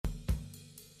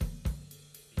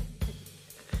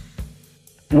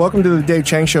Welcome to the Dave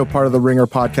Chang Show, part of the Ringer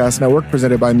Podcast Network,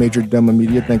 presented by Major Demo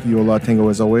Media. Thank you, Ola Tango,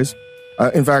 as always.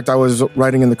 In fact, I was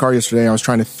riding in the car yesterday. I was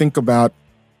trying to think about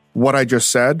what I just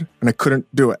said, and I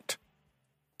couldn't do it.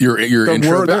 Your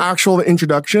intro, the actual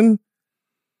introduction,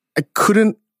 I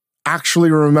couldn't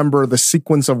actually remember the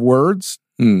sequence of words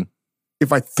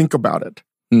if I think about it.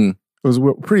 It was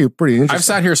pretty interesting. I've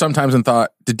sat here sometimes and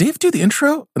thought, did Dave do the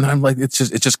intro? And then I'm like, it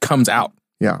just comes out.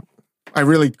 Yeah. I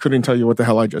really couldn't tell you what the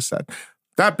hell I just said.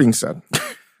 That being said,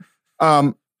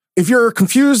 if you're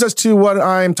confused as to what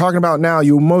I'm talking about now,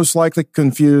 you most likely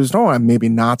confused, I'm maybe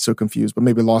not so confused, but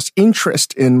maybe lost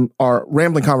interest in our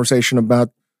rambling conversation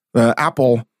about the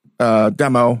Apple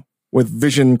demo with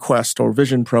Vision Quest or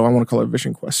Vision Pro. I want to call it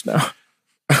Vision Quest now.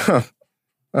 Because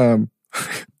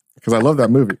I love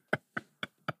that movie.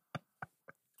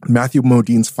 Matthew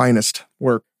Modine's finest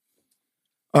work.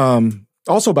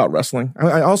 Also about wrestling.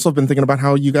 I also have been thinking about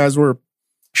how you guys were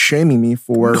shaming me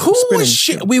for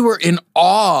spitting. We were in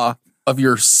awe of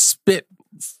your spit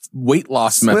weight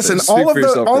loss methods. Listen,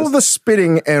 all of the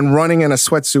spitting and running in a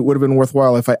sweatsuit would have been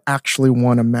worthwhile if I actually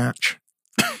won a match.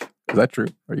 Is that true?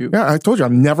 Are you? Yeah, I told you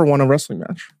I've never won a wrestling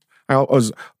match. I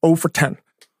was 0 for 10.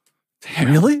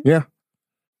 Really? Yeah.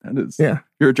 That is. Yeah.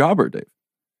 You're a jobber, Dave.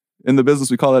 In the business,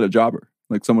 we call that a jobber.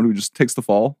 Like someone who just takes the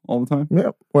fall all the time.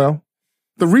 Yeah. Well,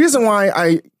 the reason why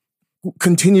I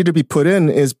continue to be put in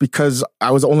is because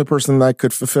I was the only person that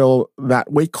could fulfill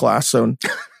that weight class. So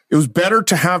it was better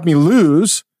to have me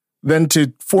lose than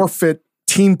to forfeit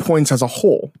team points as a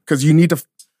whole, because you need to.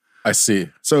 I see.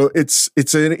 So it's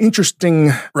an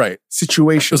interesting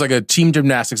situation. It was like a team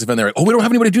gymnastics event. They're like, we don't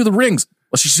have anybody to do the rings.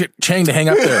 Let's just get Chang to hang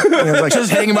up there.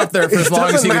 Just hang him up there for as long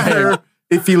as he can hang.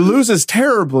 If he loses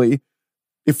terribly,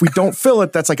 if we don't fill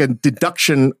it, that's like a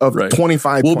deduction of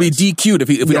 25 We'll points. be DQ'd if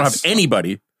we don't have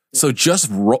anybody. So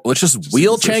let's just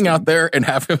wheel Chang out there and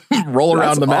have him roll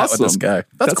around the mat with this guy.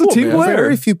 That's cool, a team player.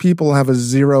 Very few people have a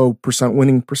 0%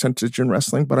 winning percentage in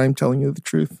wrestling, but I'm telling you the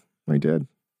truth. I did.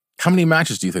 How many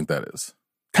matches do you think that is?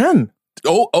 10.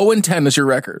 0-10 is your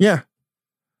record. Yeah.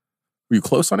 Were you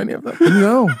close on any of them?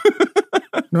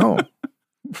 No.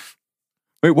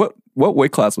 Wait, what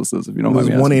weight class was this? If you don't it was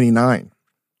mind me 189.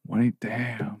 180.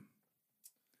 Damn.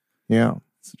 Yeah.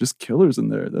 So just killers in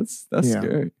there. That's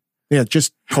scary. Yeah,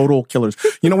 just total killers.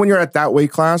 You know, when you're at that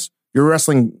weight class, you're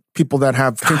wrestling people that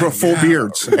can grow full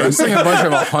beards. Wrestling a bunch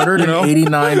of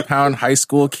 189-pound high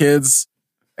school kids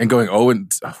and going,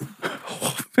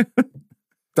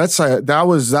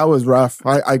 that was rough.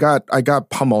 I got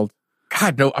pummeled.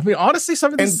 God, no. I mean, honestly,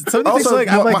 some of these things,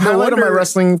 my highlight of my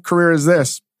wrestling career is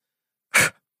this.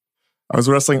 I was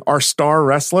wrestling our star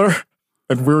wrestler,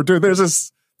 and we were doing, there's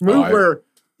this move where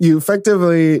you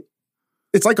effectively,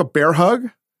 it's like a bear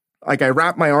hug. Like I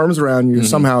wrap my arms around you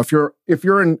somehow. If you're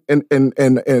in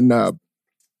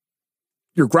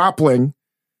you're grappling,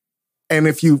 and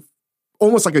if you,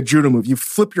 almost like a judo move, you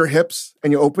flip your hips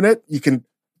and you open it, you can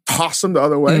toss them the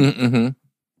other way. Mm-hmm.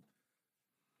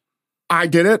 I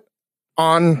did it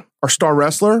on our star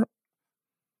wrestler.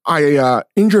 I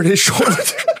injured his shoulder.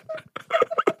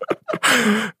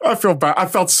 I feel bad. I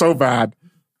felt so bad.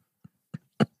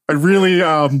 I really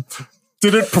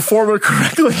didn't perform it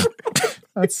correctly.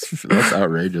 That's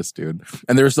outrageous, dude.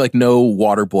 And there's like no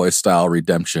Waterboy style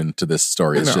redemption to this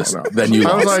story. It's then you.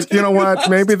 I was like, you know what?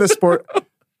 Maybe the sport.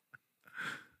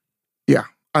 Yeah,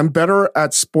 I'm better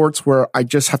at sports where I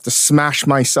just have to smash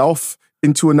myself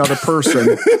into another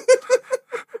person,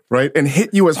 right, and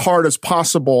hit you as hard as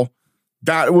possible.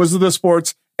 That was the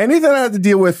sports. Anything that had to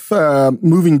deal with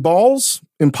moving balls,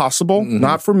 impossible.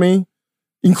 Not for me.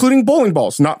 Including bowling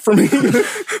balls, not for me.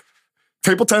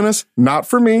 Table tennis, not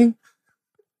for me.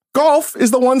 Golf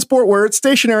is the one sport where it's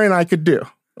stationary and I could do,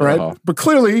 right? But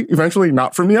clearly, eventually,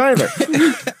 not for me either.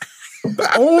 The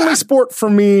only sport for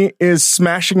me is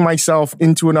smashing myself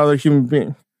into another human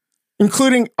being,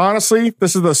 including, honestly,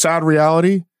 this is the sad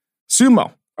reality,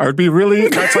 sumo. I would be really,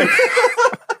 that's like,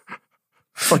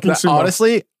 fucking sumo.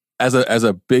 Honestly, as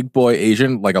a big boy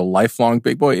Asian, like a lifelong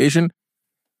big boy Asian,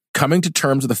 coming to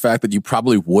terms with the fact that you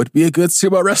probably would be a good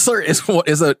sumo wrestler is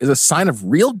a sign of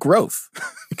real growth.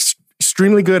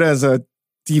 Extremely good as a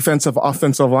defensive,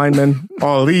 offensive lineman,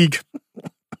 all league.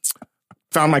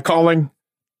 Found my calling,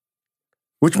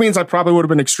 which means I probably would have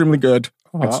been extremely good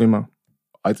at sumo.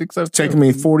 I think so. It's taken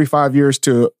me 45 years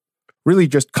to really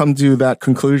just come to that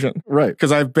conclusion. Right.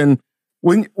 Because I've been,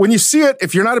 when you see it,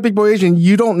 if you're not a big boy Asian,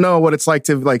 you don't know what it's like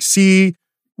to like see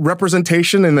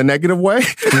representation in the negative way.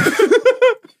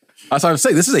 That's what I'm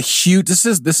saying. This is a huge, this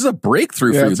is a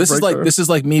breakthrough for you. This is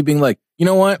like me being like, you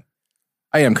know what?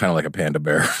 I am kind of like a panda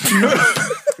bear.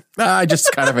 I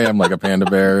just kind of am like a panda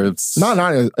bear. It's not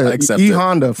accept E it.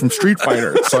 Honda from Street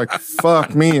Fighter. It's like,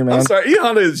 fuck me, man. I'm sorry, E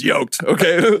Honda is yoked.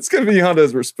 Okay, let's give E Honda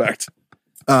his respect.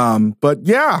 But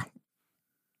yeah,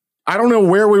 I don't know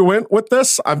where we went with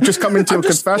this. I'm just coming to a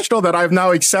confessional that I've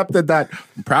now accepted that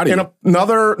I'm proud of you.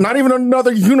 another, not even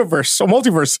another universe, so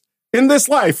multiverse in this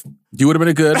life. You would have been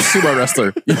a good sumo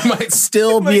wrestler. You might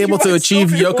still be able to achieve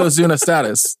Yokozuna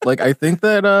status. Like, I think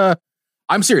that,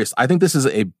 I'm serious. I think this is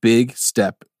a big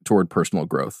step toward personal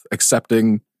growth.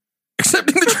 Accepting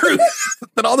the truth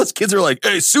that all those kids are like,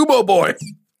 hey, sumo boy.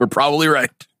 We're probably right.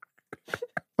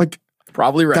 Like,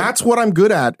 probably right. That's what I'm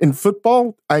good at. In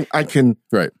football, I can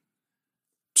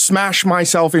smash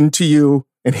myself into you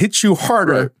and hit you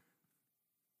harder. Right.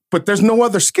 But there's no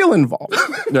other skill involved.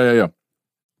 Yeah.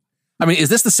 I mean, is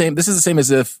this the same? This is the same as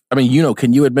if, I mean,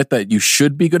 can you admit that you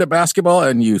should be good at basketball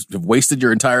and you have wasted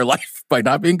your entire life by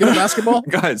not being good at basketball?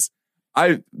 Guys,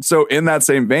 so in that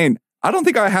same vein, I don't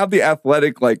think I have the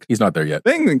athletic, like... He's not there yet.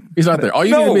 Thing. He's not there. All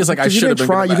you need to be is like, I should have been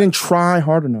good at You didn't try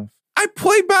hard enough. I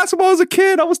played basketball as a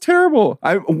kid. I was terrible.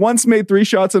 I once made 3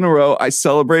 shots in a row. I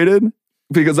celebrated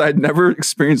because I had never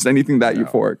experienced anything that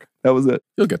euphoric. That was it.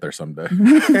 You'll get there someday.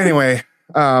 Anyway...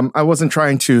 I wasn't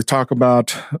trying to talk about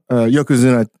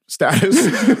Yokozuna status.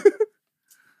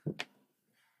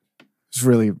 It's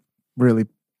really, really,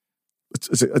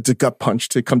 it's a gut punch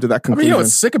to come to that conclusion. I mean, you know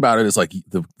what's sick about it is like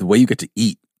the way you get to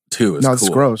eat too is no, cool. it's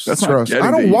gross. That's gross.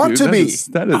 I don't want to be.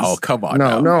 Oh, come on.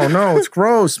 No, it's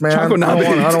gross, man. I don't want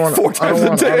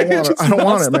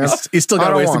it, man. He's still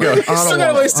got a ways to go. He's still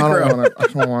got a ways to grow. I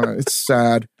don't want it. It's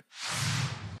sad.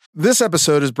 This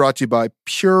episode is brought to you by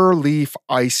Pure Leaf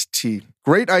Iced Tea.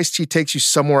 Great iced tea takes you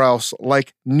somewhere else,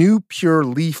 like new Pure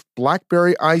Leaf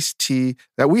Blackberry Iced Tea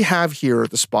that we have here at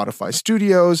the Spotify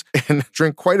studios and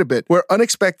drink quite a bit, where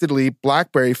unexpectedly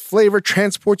blackberry flavor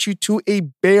transports you to a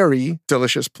berry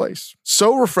delicious place.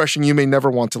 So refreshing you may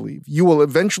never want to leave. You will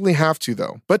eventually have to,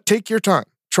 though. But take your time.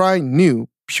 Try new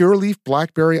Pure Leaf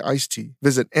Blackberry Iced Tea.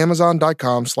 Visit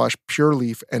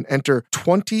Amazon.com/PureLeaf and enter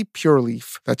 20 Pure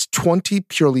Leaf. That's 20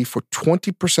 Pure Leaf for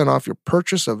 20% off your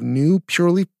purchase of new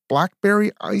Pure Leaf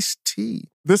Blackberry Iced Tea.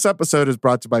 This episode is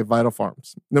brought to you by Vital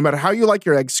Farms. No matter how you like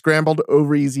your eggs, scrambled,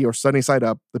 over easy, or sunny side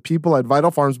up, the people at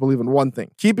Vital Farms believe in one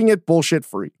thing: keeping it bullshit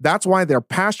free. That's why their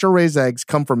pasture-raised eggs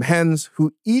come from hens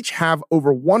who each have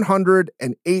over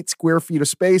 108 square feet of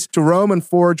space to roam and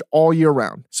forage all year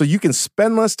round. So you can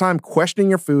spend less time questioning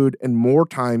your food and more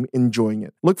time enjoying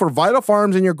it. Look for Vital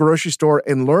Farms in your grocery store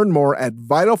and learn more at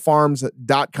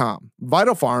vitalfarms.com.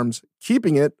 Vital Farms,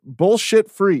 keeping it bullshit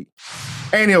free.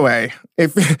 Anyway,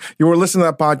 if you were listening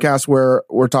to that podcast where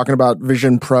we're talking about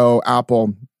Vision Pro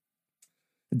Apple,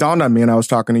 it dawned on me, and I was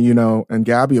talking to and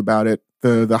Gabby about it,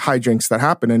 the hijinks that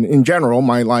happen. And in general,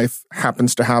 my life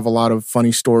happens to have a lot of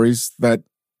funny stories that,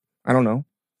 I don't know.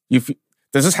 Does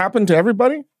this happen to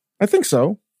everybody? I think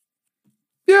so.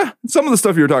 Yeah. Some of the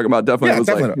stuff you were talking about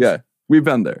definitely we've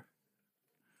been there.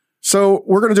 So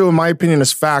we're going to do, in my opinion,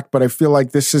 is fact, but I feel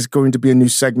like this is going to be a new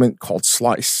segment called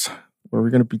Slice, where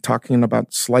we're going to be talking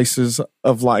about slices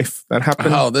of life that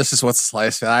happen. Oh, this is what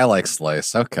slice. I like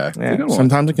slice. Okay. Yeah,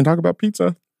 sometimes we can talk about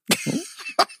pizza.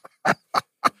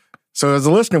 So as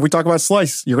a listener, if we talk about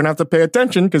slice, you're going to have to pay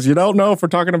attention because you don't know if we're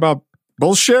talking about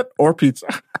bullshit or pizza.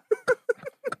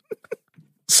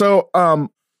 So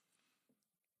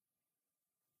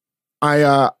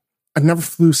I never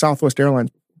flew Southwest Airlines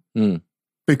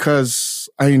because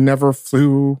I never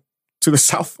flew to the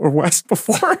South or West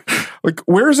before. Like,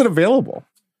 where is it available?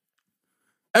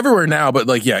 Everywhere now, but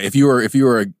like, yeah, if you were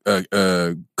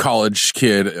a college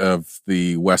kid of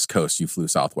the West Coast, you flew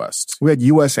Southwest. We had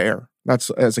US Air.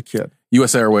 That's as a kid.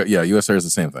 US Air, US Air is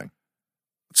the same thing.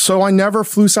 So I never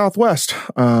flew Southwest.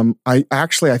 I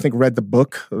think read the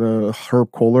book, the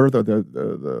Herb Kohler,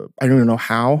 the I don't even know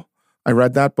how I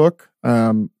read that book.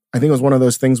 I think it was one of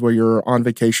those things where you're on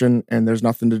vacation and there's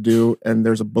nothing to do, and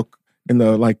there's a book in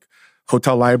the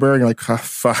hotel library, and you're like, oh,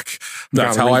 fuck.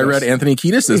 That's how I read Anthony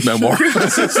Kiedis' memoir.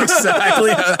 That's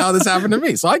exactly how this happened to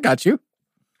me. So I got you.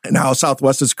 And how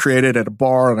Southwest is created at a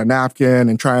bar on a napkin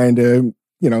and trying to,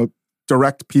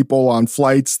 direct people on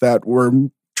flights that were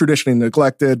traditionally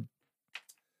neglected.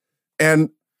 And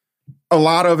a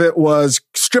lot of it was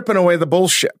stripping away the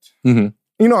bullshit.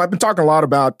 Mm-hmm. I've been talking a lot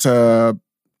about Safi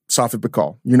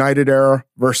Bikal, United Air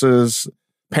versus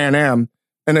Pan Am.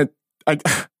 And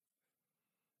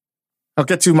I'll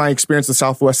get to my experience with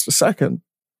Southwest in a second.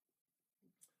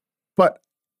 But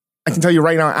I can tell you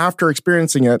right now, after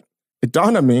experiencing it, it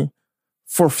dawned on me,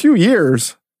 for a few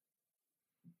years,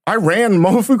 I ran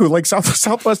Momofuku like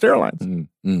Southwest Airlines.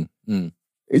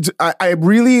 I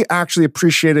really actually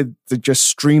appreciated the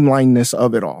just streamlinedness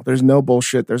of it all. There's no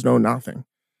bullshit. There's no nothing.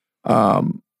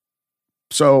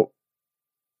 So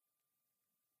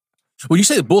when you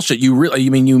say bullshit, you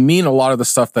mean a lot of the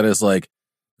stuff that is like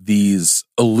these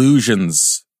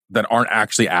illusions that aren't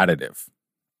actually additive.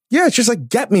 Yeah, it's just like,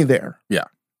 get me there. Yeah.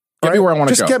 Get me where I want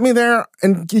to go. Just get me there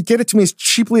and get it to me as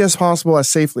cheaply as possible, as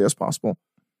safely as possible.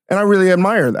 And I really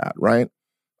admire that, right?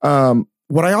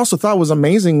 What I also thought was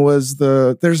amazing was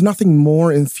there's nothing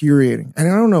more infuriating,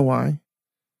 and I don't know why,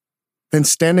 than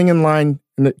standing in line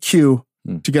in the queue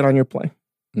to get on your plane.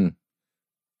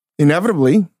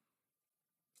 Inevitably,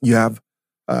 you have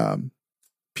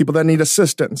people that need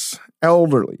assistance,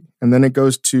 elderly, and then it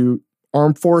goes to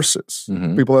armed forces,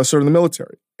 people that serve in the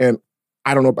military. And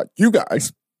I don't know about you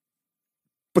guys,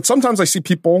 but sometimes I see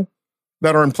people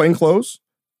that are in plain clothes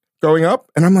going up,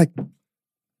 and I'm like,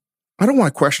 I don't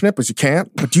want to question it, but you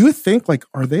can't. But do you think, like,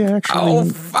 are they actually? Oh,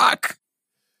 fuck.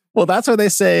 Well, that's why they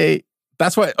say,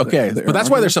 that's why, okay. But that's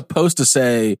why they're supposed to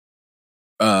say.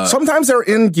 Sometimes they're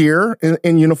in gear,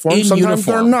 in uniform. Sometimes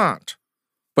they're not.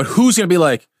 But who's going to be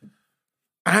like?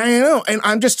 I know. And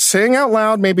I'm just saying out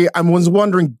loud, maybe I was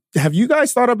wondering, have you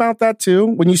guys thought about that too?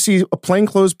 When you see a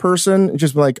plainclothes person,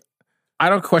 just like. I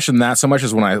don't question that so much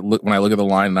as when I look at the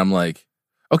line and I'm like,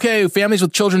 okay, families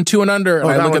with children 2 and under. And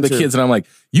I look at the kids and I'm like,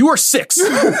 you are 6.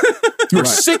 You are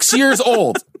 6 years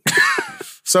old.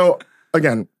 So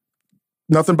again,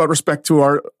 nothing but respect to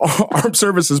our armed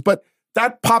services, but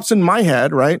that pops in my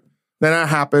head, right? Then that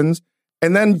happens.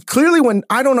 And then clearly when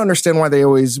I don't understand why they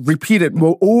always repeat it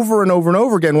over and over and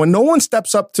over again, when no one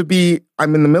steps up to be,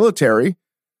 I'm in the military,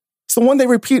 it's the one they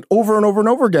repeat over and over and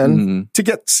over again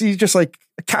to see just like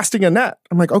casting a net.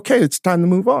 I'm like, okay, it's time to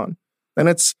move on. And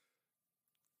it's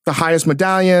the highest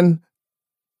medallion,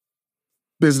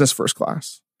 business first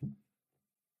class.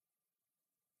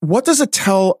 What does it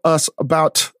tell us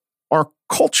about our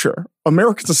culture,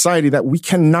 American society, that we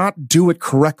cannot do it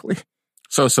correctly?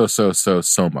 So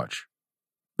much.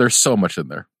 There's so much in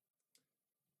there.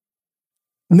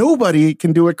 Nobody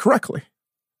can do it correctly.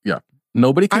 Yeah.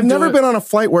 Nobody can I've never been on a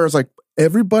flight where it's like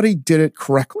everybody did it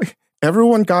correctly.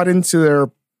 Everyone got into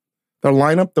their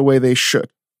lineup the way they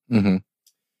should. And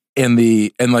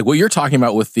like what you're talking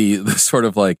about with the sort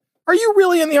of like, are you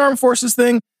really in the armed forces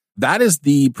thing? That is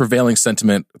the prevailing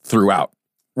sentiment throughout,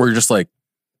 where you're just like,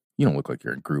 you don't look like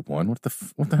you're in group 1. What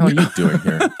the hell are you doing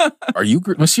here? Are you?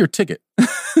 Let's see your ticket.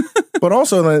 But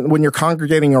also when you're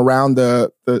congregating around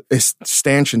the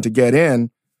stanchion to get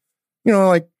in, you know,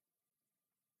 like,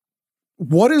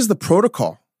 what is the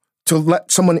protocol to let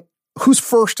someone who's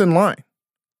first in line?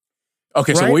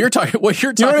 Okay, right? So what you're talking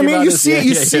you know what I mean? about You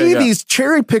see these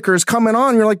cherry pickers coming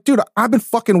on. You're like, dude, I've been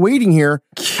fucking waiting here.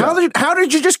 Yeah. How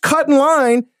did you just cut in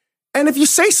line? And if you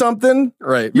say something,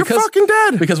 right, you're fucking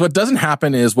dead. Because what doesn't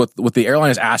happen is what the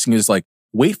airline is asking is like,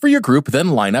 wait for your group, then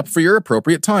line up for your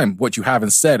appropriate time. What you have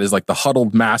instead is like the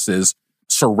huddled masses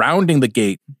surrounding the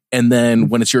gate. And then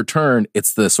when it's your turn,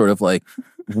 it's the sort of like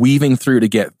weaving through to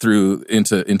get through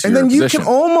into your position. And then you can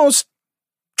almost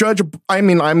judge. I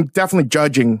mean, I'm definitely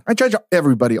judging. I judge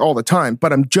everybody all the time,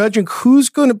 but I'm judging who's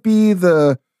going to be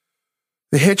the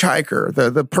hitchhiker,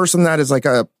 the person that is like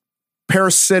a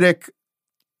parasitic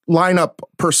lineup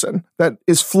person that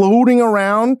is floating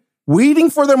around, waiting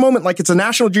for their moment, like it's a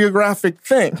National Geographic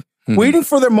thing, waiting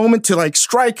for their moment to like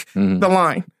strike the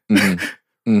line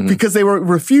because they were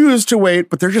refused to wait,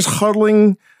 but they're just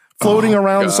huddling, floating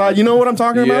around the side. You know what I'm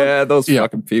talking about? Yeah, those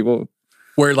fucking people.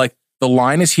 Where like the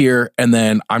line is here, and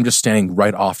then I'm just standing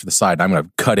right off to the side. I'm going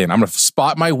to cut in. I'm going to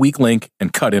spot my weak link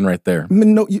and cut in right there. I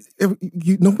mean,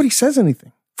 nobody says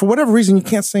anything. For whatever reason, you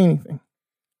can't say anything.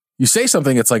 You say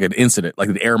something, it's like an incident,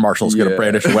 like the air marshal's going to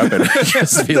brandish a weapon.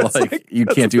 Just be like, you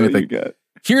can't do anything.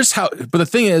 Here's how, but the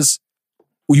thing is,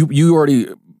 you already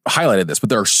highlighted this, but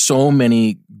there are so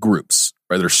many groups,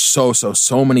 right? There's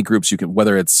so many groups you can,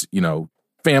 whether it's, you know,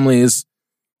 families,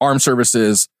 armed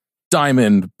services,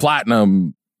 diamond,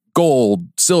 platinum, gold,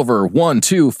 silver, 1,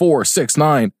 2, 4, 6,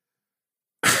 9.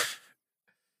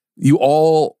 You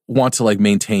all want to like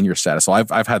maintain your status. So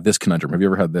I've had this conundrum. Have you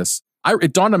ever had this?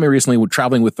 It dawned on me recently when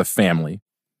traveling with the family.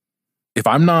 If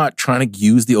I'm not trying to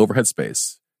use the overhead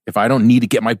space, if I don't need to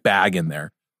get my bag in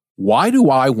there, why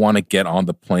do I want to get on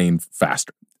the plane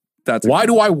faster? Why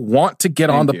do I want to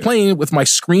get on the plane with my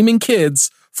screaming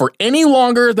kids for any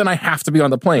longer than I have to be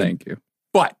on the plane? Thank you.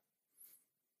 But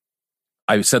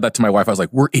I said that to my wife. I was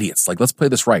like, we're idiots. Like, let's play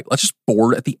this right. Let's just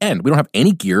board at the end. We don't have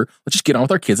any gear. Let's just get on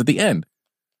with our kids at the end.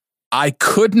 I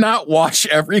could not watch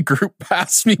every group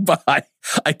pass me by.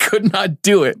 I could not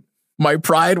do it. My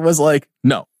pride was like,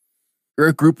 no. You're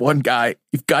a group 1 guy.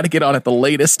 You've got to get on at the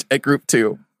latest at group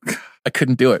 2. I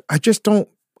couldn't do it.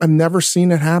 I've never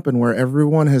seen it happen where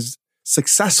everyone has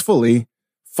successfully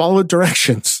followed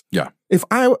directions. Yeah. It's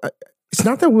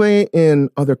not that way in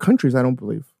other countries, I don't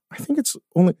believe. I think it's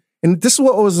only, and this is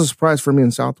what was a surprise for me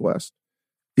in Southwest.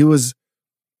 It was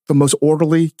the most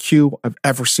orderly queue I've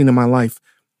ever seen in my life.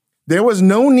 There was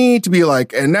no need to be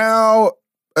like, and now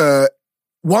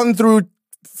 1 through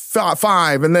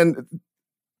 5, and then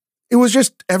it was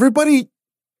just everybody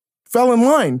fell in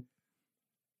line.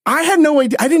 I had no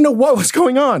idea. I didn't know what was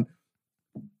going on.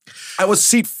 I was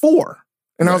seat 4,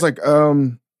 and I was like,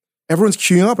 everyone's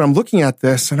queuing up, and I'm looking at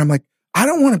this, and I'm like, I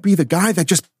don't want to be the guy that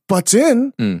just butts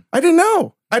in. I didn't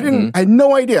know. I had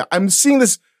no idea. I'm seeing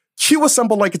this queue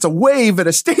assemble like it's a wave at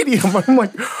a stadium. I'm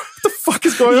like, what the fuck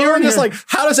is going on? You're just like,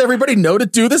 how does everybody know to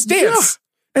do this dance?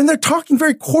 Yeah. And they're talking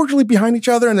very cordially behind each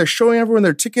other, and they're showing everyone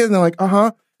their ticket, and they're like,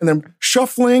 and then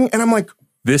shuffling, and I'm like,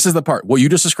 this is the part. What you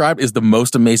just described is the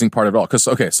most amazing part of it all. Because,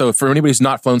 okay, so for anybody who's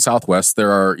not flown Southwest,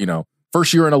 there are,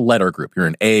 first you're in a letter group. You're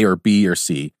in A or B or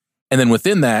C. And then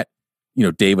within that,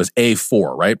 Dave was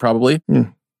A4, right? Probably.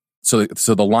 Mm. So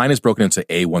the line is broken into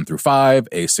A1 through 5,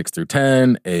 A6 through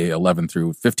 10, A11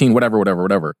 through 15,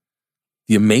 whatever.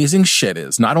 The amazing shit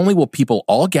is not only will people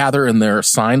all gather in their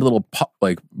assigned little part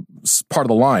of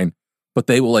the line, but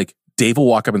they will Dave will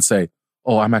walk up and say,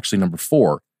 oh, I'm actually number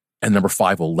 4. And number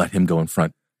 5 will let him go in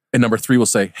front. And number 3 will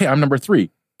say, hey, I'm number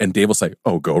 3. And Dave will say,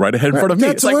 oh, go right ahead in front of me.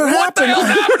 That's what the hell's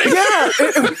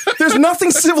happening? There's nothing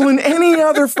civil in any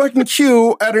other fucking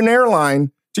queue at an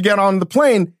airline to get on the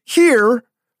plane. Here,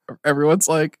 everyone's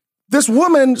like, this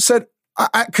woman said,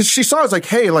 because she saw, I was like,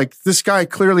 hey, this guy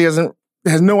clearly has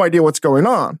no idea what's going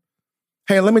on.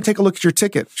 Hey, let me take a look at your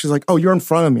ticket. She's like, oh, you're in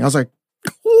front of me. I was like,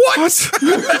 what?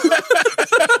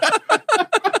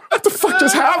 What the fuck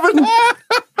just happened?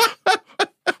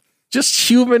 Just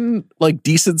human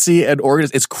decency and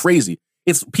organization. It's crazy.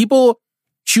 It's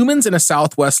humans in a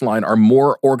Southwest line are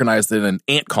more organized than an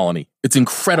ant colony. It's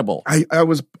incredible. I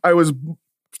was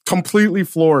completely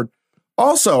floored.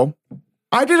 Also,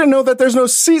 I didn't know that there's no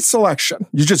seat selection.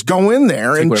 You just go in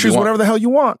there and choose whatever the hell you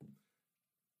want.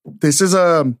 This is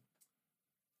an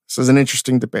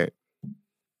interesting debate.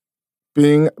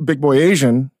 Being a big boy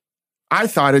Asian, I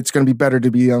thought it's going to be better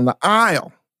to be on the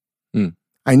aisle. Mm.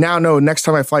 I now know next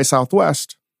time I fly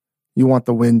Southwest, you want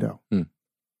the window. Mm.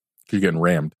 You're getting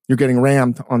rammed. You're getting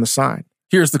rammed on the side.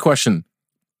 Here's the question.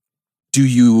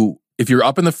 If you're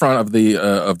up in the front of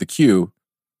the queue,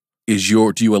 do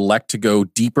you elect to go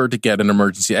deeper to get an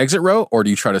emergency exit row, or do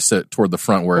you try to sit toward the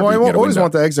front where I always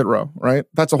want the exit row, right?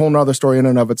 That's a whole nother story in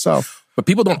and of itself. But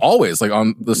people don't always,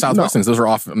 on the Southwest things, those are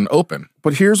often open.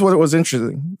 But here's what was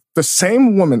interesting. The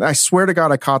same woman, I swear to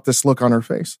God, I caught this look on her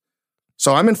face.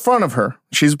 So I'm in front of her.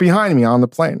 She's behind me on the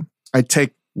plane. I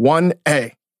take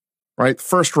 1A, right?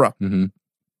 First row. Mm-hmm.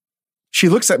 She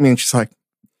looks at me and she's like,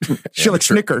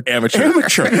 snickered. Amateur.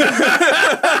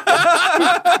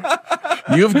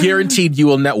 You have guaranteed you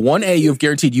will now, 1A, you have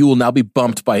guaranteed you will now be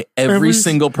bumped by every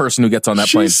single person who gets on that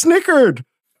plane. She snickered.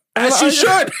 As she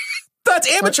should. That's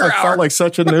amateur hour. I felt like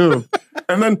such a noob.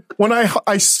 And then when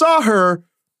I saw her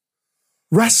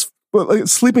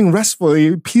sleeping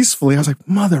restfully, peacefully, I was like,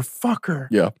 motherfucker.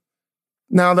 Yeah.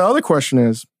 Now, the other question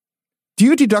is, do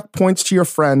you deduct points to your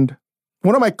friend?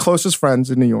 One of my closest friends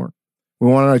in New York, we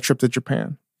went on a trip to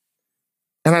Japan.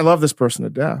 And I love this person to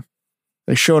death.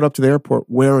 They showed up to the airport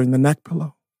wearing the neck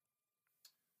pillow.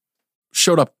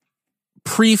 Showed up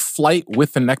pre-flight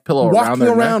with the neck pillow walking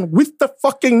around with the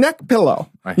fucking neck pillow.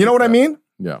 You know what I mean?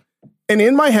 Yeah. And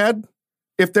in my head,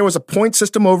 if there was a point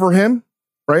system over him,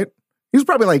 right? He was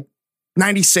probably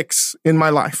 96 in my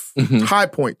life. Mm-hmm. High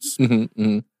points. Mm-hmm,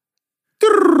 mm-hmm.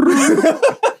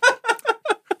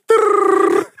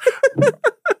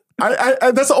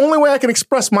 I that's the only way I can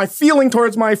express my feeling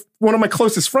towards one of my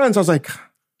closest friends. I was like,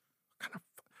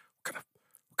 what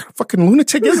kind of fucking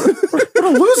lunatic is it? What a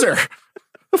loser.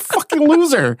 A fucking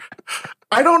loser.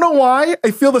 I don't know why.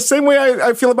 I feel the same way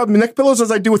I feel about neck pillows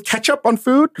as I do with ketchup on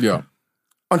food. Yeah.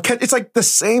 It's like the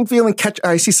same feeling.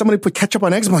 I see somebody put ketchup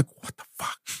on eggs. I'm like, what the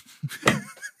fuck?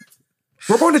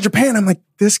 We're going to Japan. I'm like,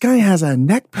 this guy has a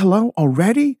neck pillow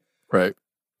already? Right.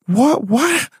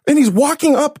 What? And he's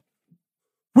walking up,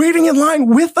 waiting in line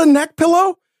with a neck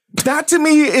pillow? That to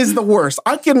me is the worst.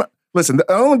 Listen,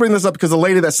 I only bring this up because the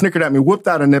lady that snickered at me whipped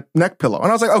out a neck pillow. And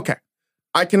I was like, okay,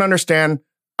 I can understand.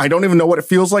 I don't even know what it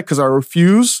feels like because I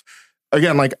refuse.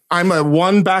 Again, I'm a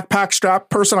 1 backpack strap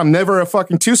person. I'm never a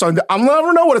fucking 2, so I'll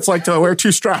never know what it's like to wear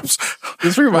 2 straps.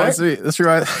 This reminds me.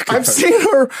 I've seen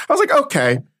her. I was like,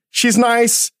 okay, she's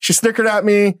nice. She snickered at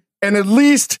me. And at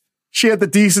least she had the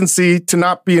decency to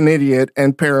not be an idiot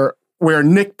and wear a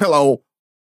neck pillow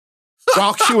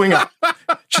while queuing up.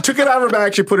 She took it out of her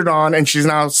bag, she put it on, and she's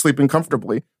now sleeping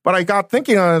comfortably. But I got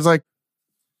thinking, I was like,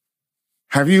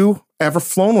 have you ever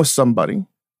flown with somebody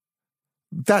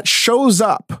that shows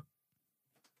up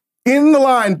in the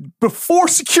line before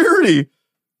security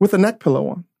with a neck pillow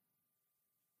on?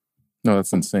 No,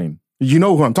 that's insane. You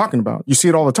know who I'm talking about. You see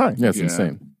it all the time. Yeah, it's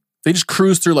insane. They just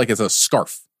cruise through like it's a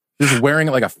scarf. They're just wearing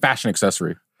it like a fashion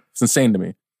accessory. It's insane to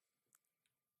me.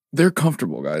 They're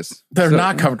comfortable, guys. They're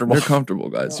not comfortable. They're comfortable,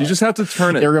 guys. You just have to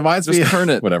turn it. It reminds me. Turn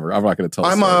it. Whatever. I'm not going to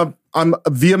tell. I'm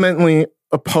vehemently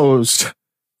opposed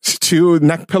to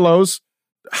neck pillows.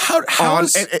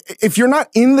 If you're not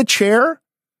in the chair,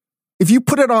 if you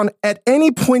put it on at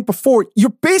any point before, you're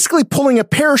basically pulling a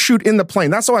parachute in the plane.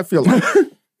 That's how I feel like.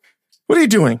 What are you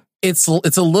doing? It's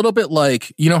a little bit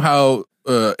like, you know how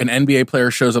an NBA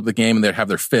player shows up at the game and they have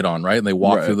their fit on, right? And they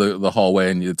walk through the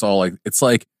hallway and it's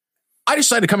like, I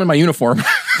decided to come in my uniform.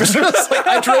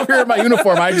 I drove here in my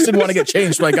uniform. I just didn't want to get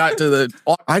changed when I got to the...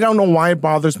 I don't know why it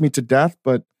bothers me to death,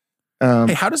 but...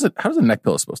 hey, how does a neck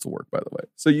pillow supposed to work, by the way?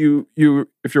 So you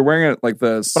if you're wearing it like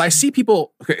this... But I see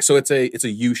people... Okay, so it's a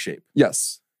U shape.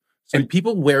 Yes. So and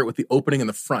people wear it with the opening in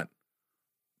the front.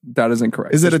 That is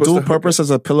incorrect. Is it a dual purpose as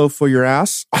a pillow for your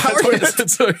ass? Is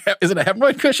it a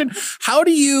hemorrhoid cushion? How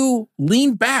do you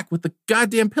lean back with the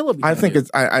goddamn pillow? I think it's...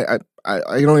 I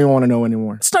don't even want to know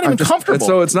anymore. It's not even comfortable.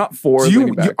 So it's not for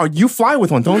you fly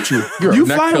with one, don't you? You're a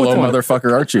neck pillow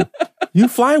motherfucker, aren't you? You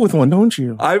fly with one, don't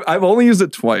you? I've only used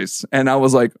it twice, and I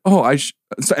was like,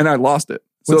 and I lost it.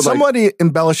 So when somebody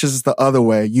embellishes the other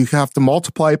way, you have to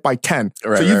multiply it by 10.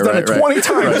 Right, so you've done it 20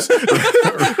 times.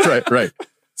 Right.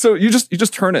 So you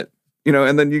just turn it,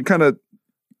 and then you kind of,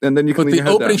 and then you can. But the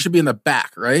opening should be in the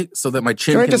back, right? So that my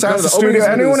chin. Can I just ask the studio?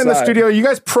 Anyone in the studio? You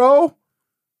guys pro?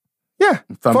 Yeah,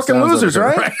 fucking losers,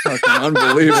 right? Fucking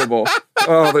unbelievable.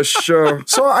 Oh, the show.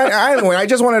 So anyway, I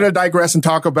just wanted to digress and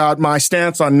talk about my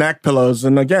stance on neck pillows.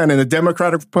 And again, in the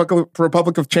Democratic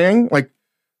Republic of Chang, like,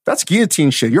 that's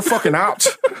guillotine shit. You're fucking out.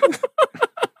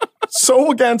 So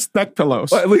against neck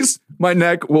pillows. Well, at least my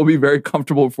neck will be very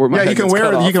comfortable for my. Yeah, you can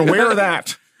wear it. You can wear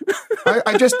that.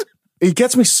 It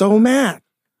gets me so mad.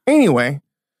 Anyway,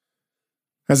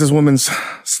 as this woman's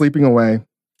sleeping away,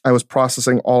 I was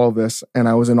processing all of this, and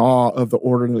I was in awe of the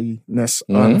orderliness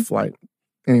on the flight.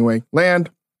 Anyway, land,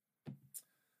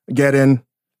 get in,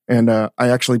 and I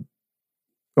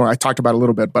talked about it a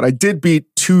little bit, but I did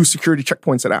beat 2 security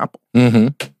checkpoints at Apple,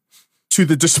 to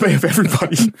the dismay of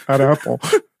everybody at Apple.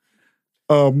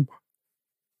 And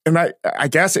I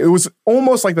guess it was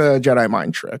almost like the Jedi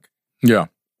mind trick. Yeah.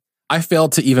 I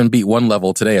failed to even beat 1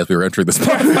 level today as we were entering this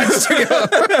podcast.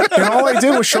 And all I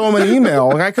did was show him an email.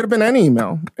 Like, I could have been any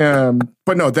email.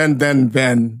 But no, then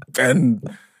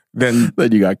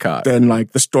you got caught. Then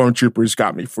like the stormtroopers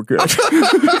got me for good.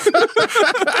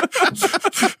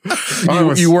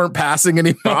 You weren't passing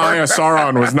anymore.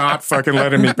 Sauron was not fucking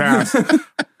letting me pass.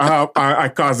 I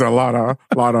caused a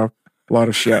lot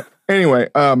of shit. Anyway,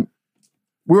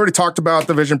 we already talked about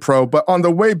the Vision Pro, but on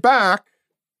the way back,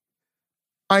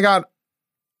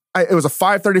 it was a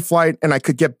 5:30 flight, and I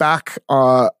could get back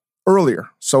earlier.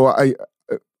 So I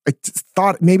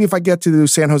thought maybe if I get to the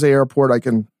San Jose airport, I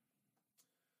can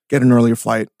get an earlier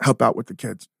flight, help out with the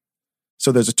kids.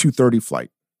 So there's a 2:30 flight.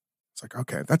 It's like,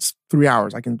 okay, that's 3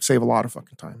 hours. I can save a lot of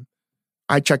fucking time.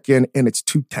 I check in, and it's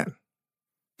 2:10.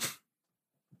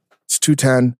 It's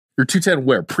 2:10. You're 2:10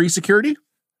 where? Pre-security?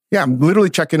 Yeah, I'm literally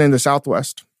checking into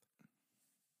Southwest.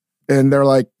 And they're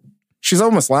like, she's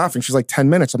almost laughing. She's like, 10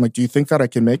 minutes. I'm like, do you think that I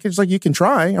can make it? She's like, you can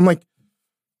try. I'm like,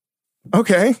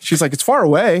 okay. She's like, it's far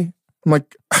away. I'm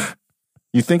like,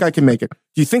 you think I can make it?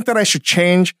 Do you think that I should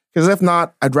change? Because if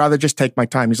not, I'd rather just take my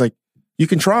time. He's like, you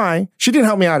can try. She didn't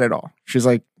help me out at all. She's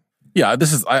like, yeah,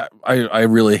 I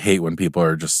really hate when people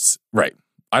are just, right.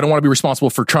 I don't want to be responsible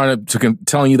for trying to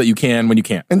telling you that you can when you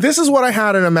can't. And this is what I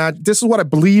had in imagine. This is what I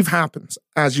believe happens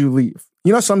as you leave.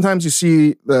 You know, sometimes you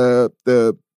see the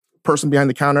person behind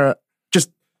the counter, just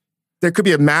there could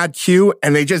be a mad queue,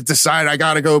 and they just decide I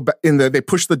got to go they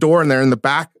push the door and they're in the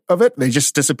back of it. They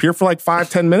just disappear for like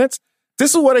 5-10 minutes.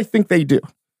 This is what I think they do.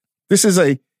 This is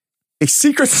a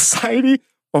secret society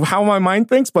of how my mind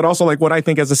thinks, but also like what I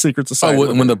think as a secret society.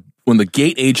 Oh, when the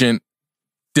gate agent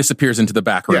disappears into the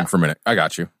back room for a minute. I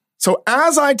got you. So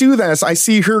as I do this, I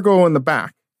see her go in the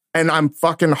back, and I'm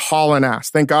fucking hauling ass.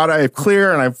 Thank God I have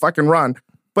clear and I fucking run.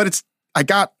 But I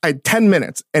had 10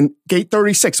 minutes and gate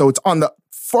 36. So it's on the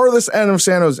farthest end of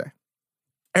San Jose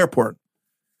airport.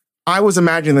 I was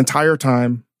imagining the entire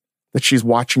time that she's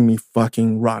watching me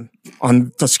fucking run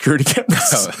on the security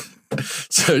cameras.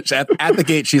 So at the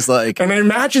gate, she's like, and I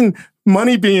imagine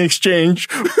money being exchanged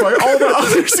by all the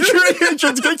other security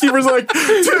agents, gatekeepers. Like,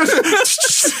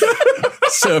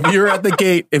 so if you were at the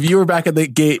gate, if you were back at the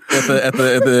gate at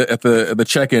the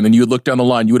check-in, and you looked down the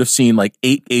line, you would have seen like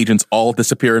 8 agents all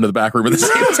disappear into the back room at the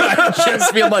same time.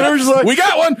 Just being like, we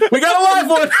got one, we got a live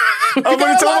one.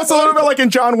 It's almost a little bit like in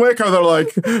John Wick, how they're like,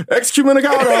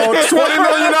 excommunicado, $20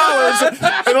 million,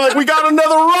 and they're like, we got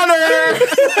another runner.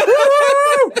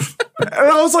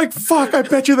 And I was like, fuck, I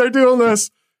bet you they're doing this.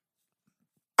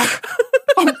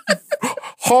 I'm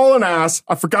hauling ass.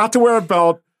 I forgot to wear a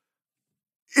belt.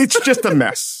 It's just a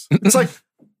mess. It's like,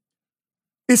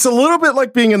 it's a little bit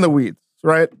like being in the weeds,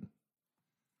 right?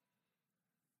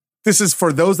 This is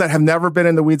for those that have never been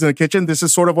in the weeds in the kitchen. This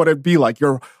is sort of what it'd be like.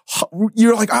 You're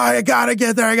like, oh, I gotta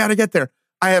get there. I gotta get there.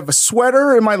 I have a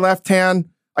sweater in my left hand.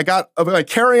 I got a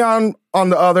carry-on on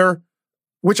the other,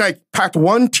 which I packed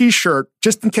one t-shirt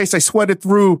just in case I sweated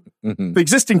through the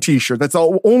existing t-shirt. That's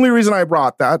the only reason I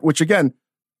brought that, which again,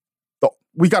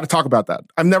 we got to talk about that.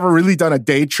 I've never really done a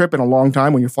day trip in a long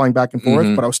time when you're flying back and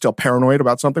forth, but I was still paranoid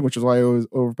about something, which is why I was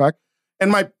overpacked. And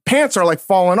my pants are like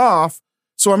falling off.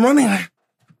 So I'm running.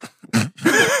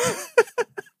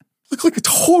 Look like a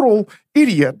total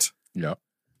idiot. Yeah.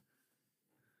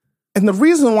 And the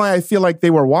reason why I feel like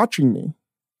they were watching me,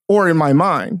 or in my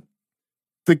mind,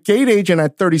 the gate agent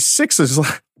at 36 is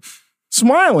like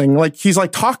smiling, like he's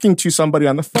like talking to somebody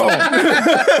on the phone.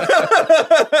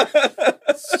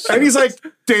 And he's like,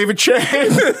 David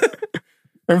Chang.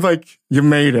 I'm like, you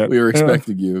made it. We were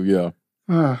expecting you, yeah.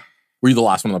 Were you the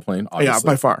last one on the plane? Obviously.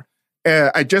 Yeah, by far.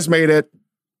 I just made it.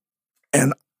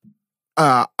 And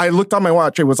I looked on my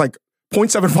watch. It was like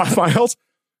 0.75 miles.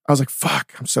 I was like,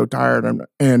 fuck, I'm so tired.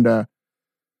 And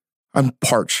I'm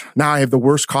parched. Now I have the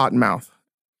worst cotton mouth.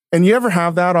 And you ever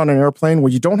have that on an airplane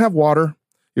where you don't have water?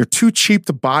 You're too cheap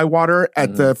to buy water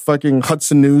at the fucking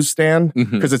Hudson newsstand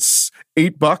because it's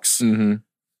 $8.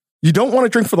 You don't want to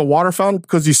drink for the water fountain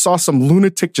because you saw some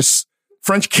lunatic just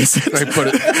French kiss it. They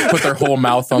put their whole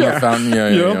mouth on the fountain.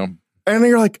 Yeah. And then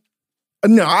you're like,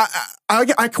 no,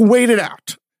 I can wait it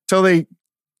out till they.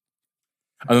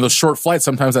 And then those short flights,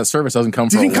 sometimes that service doesn't come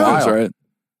for a while. Right?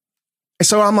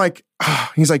 So I'm like,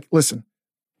 he's like, listen,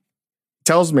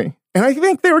 tells me. And I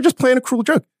think they were just playing a cruel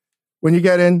joke. When you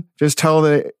get in, just tell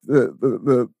the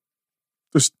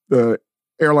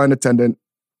airline attendant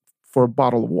for a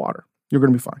bottle of water. You're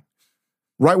going to be fine.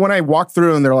 Right when I walked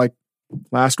through and they're like,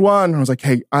 last one, I was like,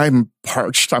 hey, I'm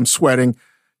parched. I'm sweating.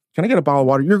 Can I get a bottle of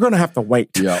water? You're going to have to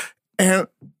wait. Yeah. And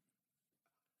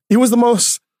it was the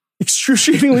most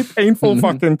excruciatingly painful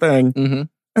fucking thing. And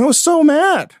I was so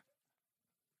mad.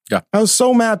 Yeah. I was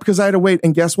so mad because I had to wait.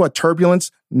 And guess what?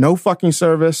 Turbulence, no fucking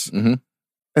service. And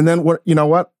then what? You know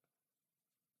what?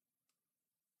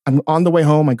 I'm on the way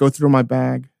home. I go through my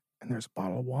bag and there's a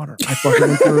bottle of water. I fucking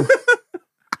went through.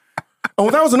 Oh,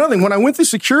 that was another thing. When I went through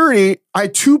security, I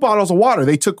had 2 bottles of water.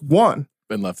 They took one.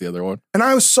 And left the other one. And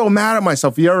I was so mad at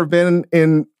myself. You ever been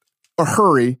in a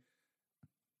hurry?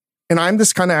 And I'm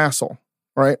this kind of asshole,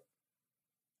 right?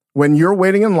 When you're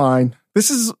waiting in line, this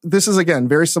is again,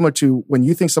 very similar to when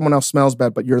you think someone else smells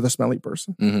bad, but you're the smelly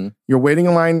person. You're waiting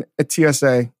in line at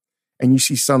TSA and you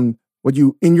see what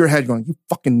you in your head going, you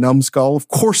fucking numbskull. Of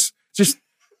course, just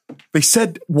they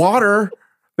said water.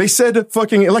 They said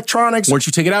fucking electronics. Why don't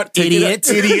you take it out, idiot?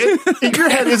 Idiot. In your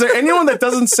head, is there anyone that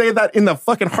doesn't say that in the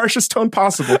fucking harshest tone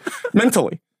possible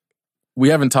mentally? We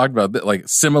haven't talked about that. Like,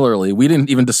 similarly, we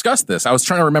didn't even discuss this. I was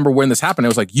trying to remember when this happened. It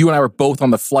was like you and I were both on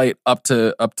the flight up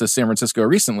to San Francisco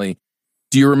recently.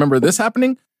 Do you remember this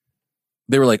happening?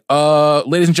 They were like,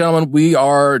 ladies and gentlemen, we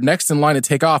are next in line to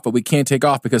take off, but we can't take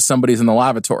off because somebody's in the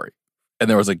lavatory. And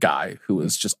there was a guy who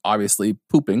was just obviously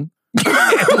pooping.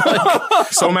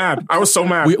 So mad. I was so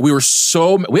mad. We were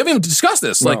so we haven't even discussed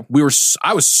this. No. Like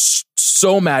I was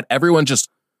so mad. Everyone just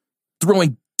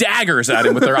throwing daggers at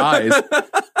him with their eyes.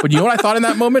 But you know what I thought in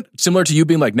that moment? Similar to you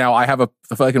being like, now I have a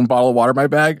fucking bottle of water in my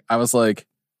bag. I was like,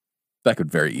 that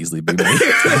could very easily be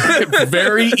me.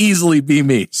 Very easily be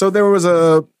me. So there was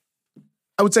I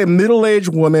would say a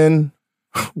middle-aged woman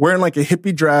wearing like a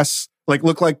hippie dress, like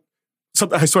looked like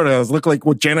something I sort of looked like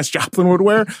what Janis Joplin would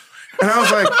wear. And I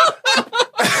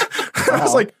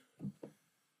was like,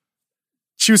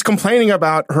 she was complaining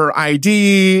about her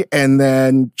ID and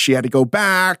then she had to go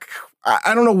back.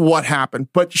 I don't know what happened,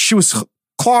 but she was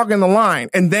clogging the line.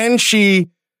 And then she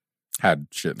had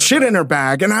shit in her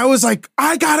bag. And I was like,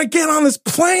 I gotta get on this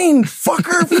plane,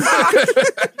 fucker.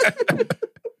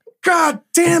 God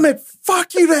damn it.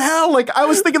 Fuck you to hell. Like, I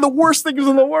was thinking the worst things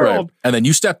in the world. Right. And then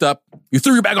you stepped up. You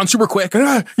threw your bag on super quick. You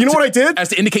know what I did? As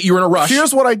to indicate you were in a rush.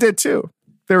 Here's what I did too.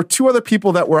 there were two other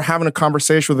people that were having a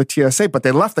conversation with the TSA, but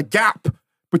they left a gap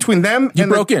between them. You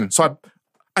broke in. So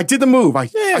I did the move. I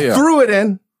Yeah. threw it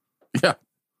in. Yeah.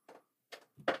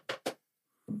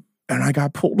 And I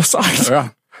got pulled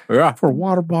aside for a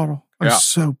water bottle. I was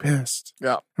so pissed.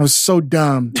 Yeah. I was so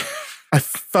dumb. I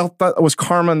felt that it was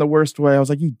karma in the worst way. I was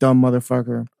like, you dumb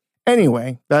motherfucker.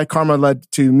 Anyway, that karma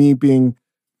led to me being,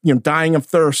 dying of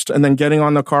thirst and then getting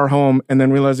on the car home and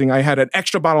then realizing I had an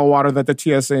extra bottle of water that the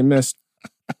TSA missed.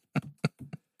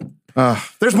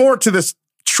 There's more to this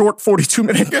short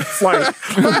 42-minute flight,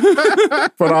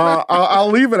 but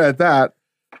I'll leave it at that.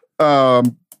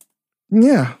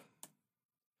 Yeah.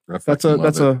 That's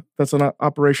an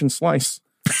Operation Slice.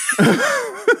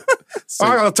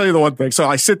 I'll tell you the one thing. So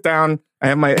I sit down, I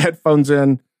have my headphones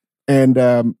in,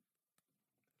 and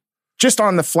just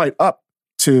on the flight up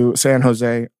to San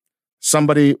Jose,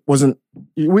 somebody wasn't.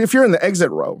 If you're in the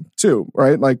exit row too,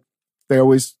 right? Like they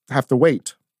always have to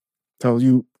wait till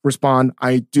you respond.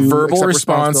 I do verbal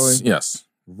response. Yes,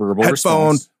 verbal headphone.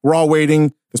 Response. We're all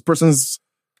waiting. This person's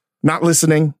not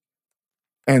listening,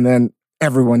 and then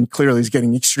everyone clearly is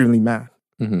getting extremely mad.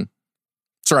 Mm-hmm.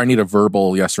 Sir, I need a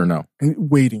verbal yes or no.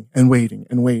 And waiting and waiting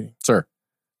and waiting. Sir.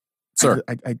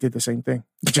 I did the same thing.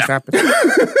 It just happened.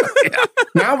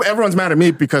 Now everyone's mad at me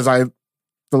because I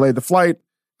delayed the flight.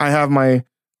 I have my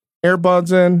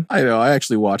earbuds in. I know. I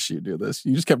actually watched you do this.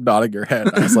 You just kept nodding your head.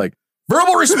 I was like,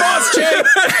 verbal response, Jay.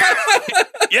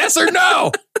 Yes or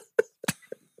no?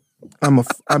 I'm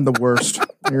the worst.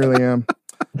 I really am.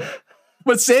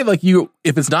 But say like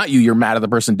if it's not you, you're mad at the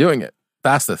person doing it.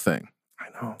 That's the thing. I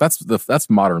know. That's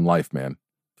modern life, man.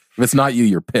 If it's not you,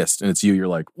 you're pissed, and it's you, you're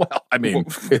like, well, I mean,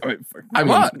 listen,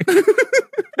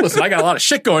 I got a lot of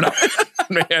shit going on,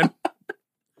 man.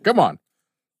 Come on.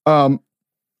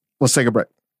 Let's take a break.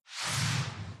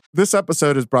 This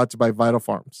episode is brought to you by Vital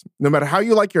Farms. No matter how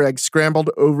you like your eggs, scrambled,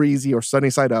 over easy, or sunny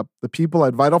side up, the people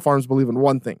at Vital Farms believe in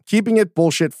one thing: keeping it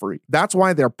bullshit free. That's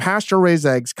why their pasture-raised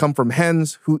eggs come from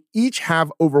hens who each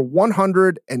have over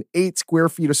 108 square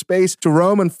feet of space to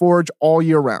roam and forage all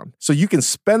year round. So you can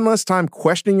spend less time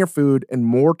questioning your food and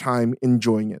more time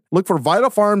enjoying it. Look for Vital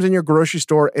Farms in your grocery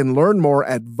store and learn more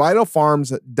at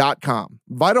vitalfarms.com.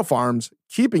 Vital Farms,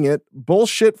 keeping it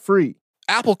bullshit free.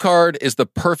 Apple Card is the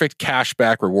perfect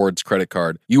cashback rewards credit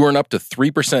card. You earn up to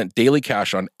 3% daily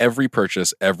cash on every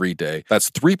purchase every day. That's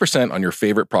 3% on your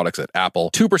favorite products at Apple,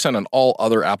 2% on all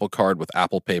other Apple Card with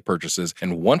Apple Pay purchases,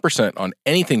 and 1% on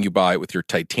anything you buy with your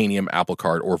titanium Apple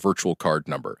Card or virtual card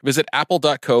number. Visit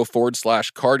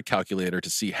apple.co/card calculator to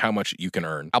see how much you can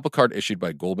earn. Apple Card issued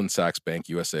by Goldman Sachs Bank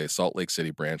USA, Salt Lake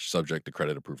City branch, subject to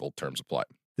credit approval. Terms apply.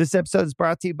 This episode is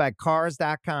brought to you by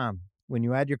Cars.com. When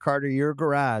you add your car to your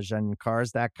garage on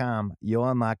Cars.com, you'll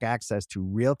unlock access to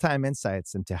real-time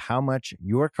insights into how much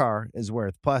your car is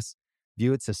worth. Plus,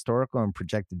 view its historical and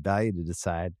projected value to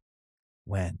decide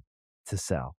when to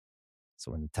sell.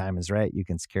 So when the time is right, you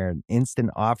can secure an instant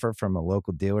offer from a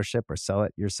local dealership or sell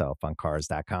it yourself on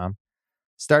Cars.com.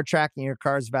 Start tracking your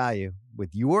car's value with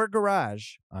your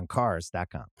garage on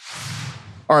Cars.com.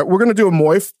 All right, we're going to do a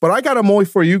moif, but I got a moif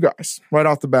for you guys right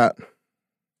off the bat.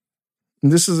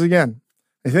 And this is, again,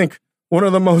 I think, one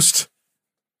of the most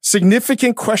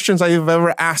significant questions I have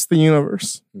ever asked the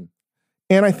universe.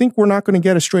 And I think we're not going to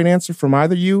get a straight answer from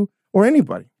either you or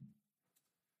anybody.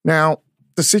 Now,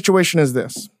 the situation is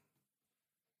this.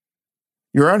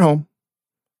 You're at home.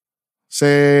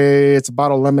 Say it's a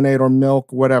bottle of lemonade or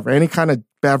milk, whatever, any kind of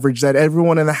beverage that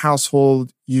everyone in the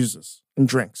household uses and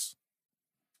drinks.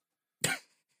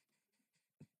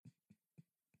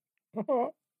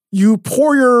 You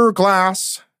pour your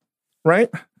glass, right?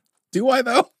 Do I,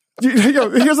 though? Here's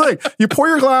the thing. You pour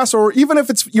your glass, or even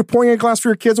if you're pouring a glass for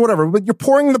your kids, whatever, but you're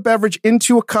pouring the beverage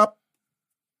into a cup.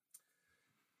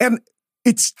 And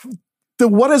it's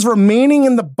what is remaining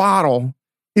in the bottle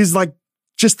is like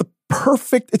just the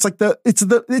perfect, it's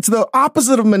the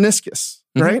opposite of meniscus,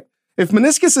 right? If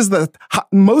meniscus is the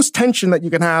most tension that you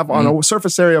can have on a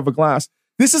surface area of a glass,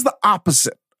 this is the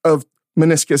opposite of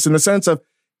meniscus in the sense of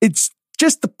it's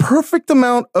just the perfect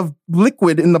amount of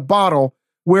liquid in the bottle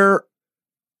where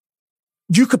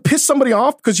you could piss somebody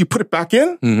off because you put it back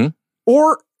in,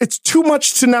 or it's too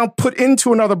much to now put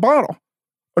into another bottle,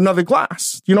 another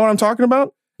glass. You know what I'm talking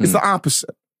about? It's the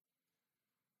opposite.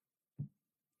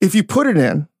 If you put it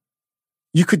in,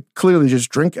 you could clearly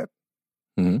just drink it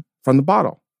from the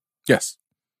bottle. Yes.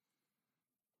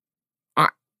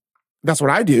 That's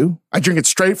what I do. I drink it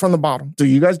straight from the bottle. Do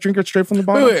you guys drink it straight from the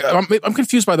bottle? Wait. I'm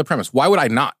confused by the premise. Why would I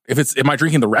not? Am I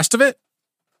drinking the rest of it?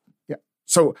 Yeah.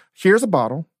 So here's a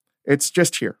bottle. It's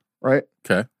just here, right?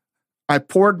 Okay. I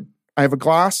have a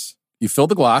glass. You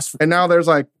filled the glass. And now there's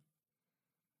like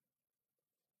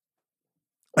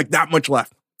Like that much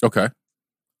left. Okay.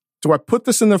 Do I put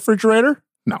this in the refrigerator?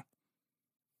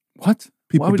 What?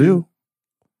 People do.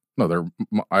 No,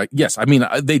 yes. I mean,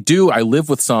 they do. I live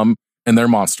with some, and they're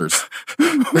monsters.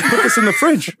 Put this in the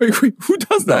fridge. Wait, who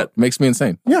does that? Makes me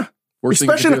insane. Yeah. Worst thing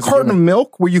you Especially can in a do is carton of human.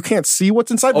 milk where you can't see what's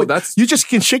inside. Oh, but you just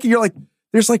can shake it. You're like,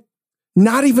 there's like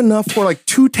not even enough for like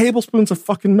 2 tablespoons of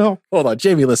fucking milk. Hold on.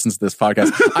 Jamie listens to this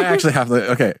podcast. I actually have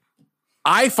to. Okay.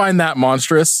 I find that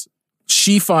monstrous.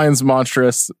 She finds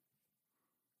monstrous.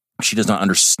 She does not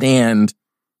understand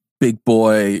big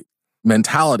boy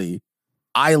mentality.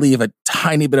 I leave a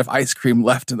tiny bit of ice cream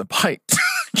left in the pint.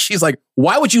 She's like,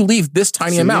 why would you leave this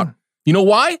tiny amount? You know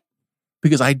why?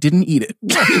 Because I didn't eat it.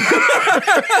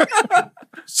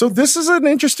 So this is an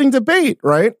interesting debate,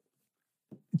 right?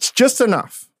 It's just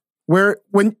enough.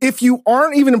 If you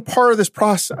aren't even a part of this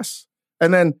process,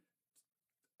 and then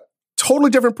totally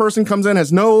different person comes in,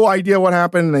 has no idea what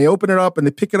happened, and they open it up and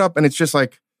they pick it up, and it's just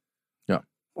like,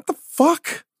 what the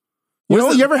fuck?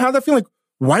 You ever have that feeling like,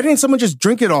 why didn't someone just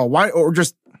drink it all? Why, or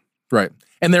just right?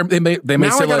 And they may now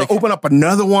say I gotta like, open up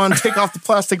another one, take off the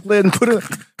plastic lid, and put it.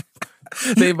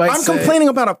 I'm complaining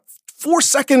about a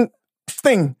 4-second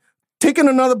thing. Taking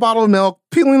another bottle of milk,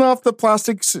 peeling off the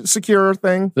plastic secure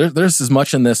thing. There's as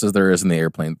much in this as there is in the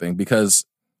airplane thing because,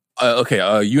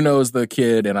 is the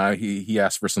kid and he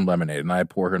asked for some lemonade and I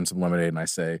pour him some lemonade and I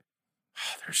say,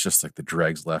 there's just like the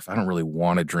dregs left. I don't really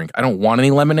want to drink. I don't want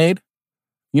any lemonade.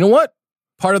 You know what?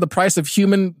 Part of the price of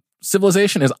human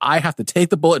civilization is I have to take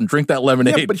the bullet and drink that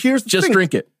lemonade. Yeah, but here's the just thing.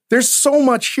 Drink it. There's so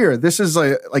much here. This is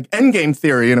like endgame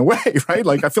theory in a way, right?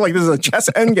 Like I feel like this is a chess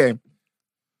endgame.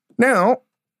 Now,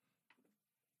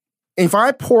 if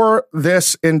I pour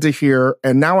this into here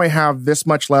and now I have this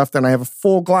much left and I have a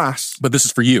full glass. But this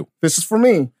is for you. This is for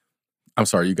me. I'm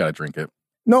sorry, you got to drink it.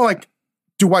 No, like,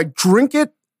 do I drink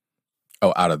it?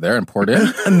 Oh, out of there and pour it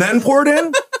in? And then pour it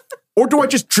in? Or do I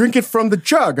just drink it from the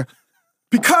jug?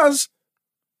 Because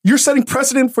you're setting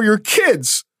precedent for your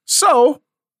kids. So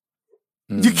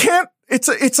you can't,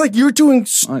 it's like you're doing,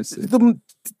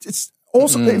 it's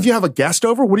also, if you have a guest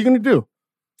over, what are you going to do?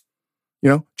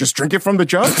 Just drink it from the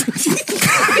jug?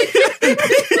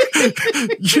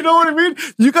 You know what I mean?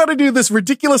 You got to do this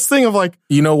ridiculous thing of like,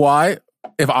 you know why?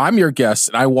 If I'm your guest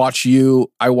and I watch you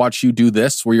do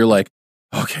this where you're like,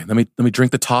 okay, let me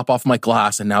drink the top off my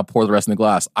glass and now pour the rest in the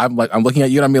glass. I'm looking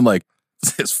at you and I'm being like,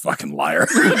 this fucking liar.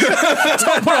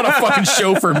 Don't put on a fucking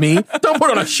show for me. Don't put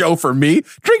on a show for me.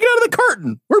 Drink it out of the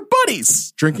carton. We're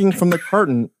buddies. Drinking from the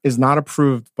carton is not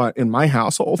approved, but in my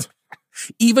household.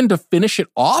 Even to finish it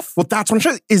off? Well, that's what I'm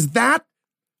saying. Is that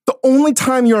the only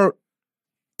time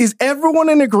is everyone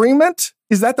in agreement?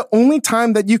 Is that the only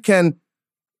time that you can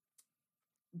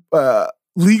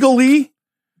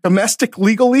domestic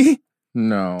legally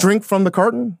no drink from the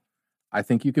carton? I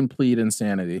think you can plead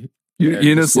insanity.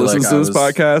 Eunice listens to this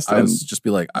podcast. I was just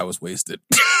be like, I was wasted.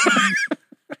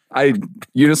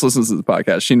 Eunice listens to the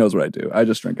podcast. She knows what I do. I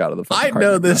just drink out of the fucking I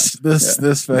know this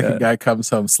fucking guy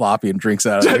comes home sloppy and drinks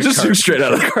out of the just drink straight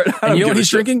out of the carton. And you know what he's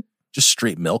drinking? Just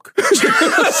straight milk.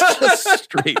 just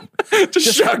straight.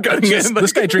 Just shotgunning in.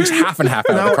 This guy drinks half and half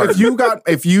out of the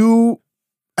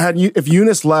carton. If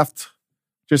Eunice left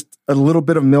just a little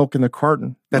bit of milk in the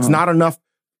carton, that's not enough.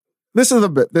 This is the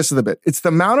bit. It's the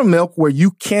amount of milk where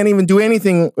you can't even do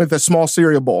anything with a small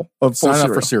cereal bowl of full cereal.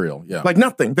 Enough for cereal, yeah. Like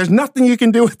nothing. There's nothing you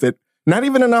can do with it. Not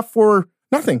even enough for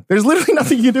nothing. There's literally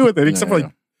nothing you can do with it except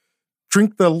for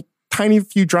drink the tiny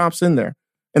few drops in there.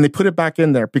 And they put it back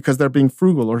in there because they're being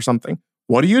frugal or something.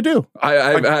 What do you do?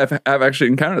 I've actually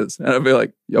encountered this, and I'd be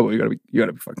like, "Yo, you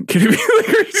gotta be fucking kidding me! Like,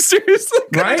 are you serious?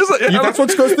 Like, right? That's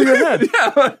what goes through your head.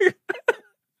 Yeah.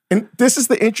 And this is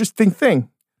the interesting thing.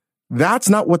 That's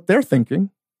not what they're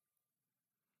thinking.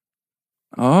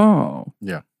 Oh,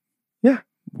 yeah.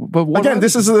 But what again,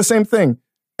 this is the same thing.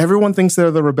 Everyone thinks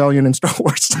they're the rebellion in Star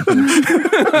Wars. No,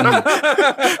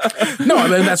 I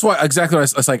mean, that's why exactly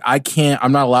what I was like.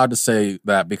 I'm not allowed to say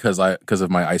that because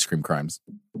of my ice cream crimes,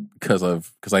 because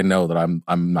I know that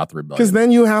I'm not the rebellion. Because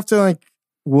then you have to like,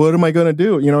 what am I going to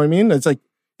do? You know what I mean? It's like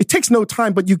it takes no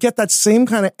time, but you get that same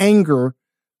kind of anger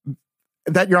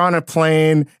that you're on a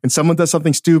plane and someone does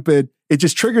something stupid. It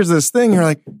just triggers this thing. You're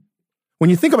like,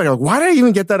 when you think about it, you're like, why did I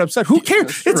even get that upset? Who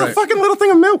cares? It's a fucking little thing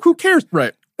of milk. Who cares?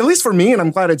 Right. At least for me, and I'm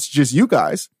glad it's just you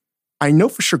guys. I know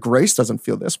for sure Grace doesn't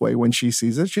feel this way when she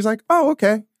sees it. She's like, oh,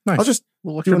 okay. Nice. I'll just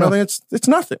do another. It's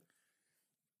nothing.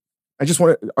 I just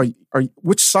want to,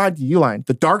 which side do you line?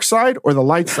 The dark side or the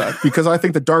light side? Because I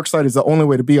think the dark side is the only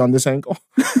way to be on this angle.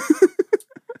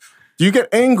 Do you get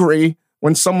angry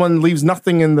when someone leaves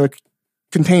nothing in the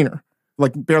container?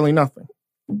 Like barely nothing?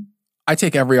 I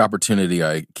take every opportunity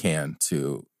I can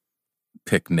to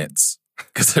pick nits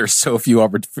because there's so few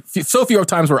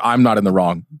times where I'm not in the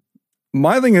wrong.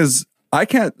 My thing is, I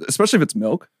can't, especially if it's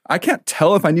milk, I can't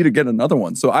tell if I need to get another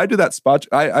one. So I do that spot.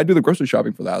 I do the grocery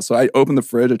shopping for that. So I open the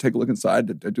fridge, I take a look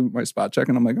inside, I do my spot check,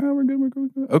 and I'm like, oh, we're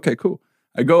good. Okay, cool.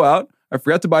 I go out, I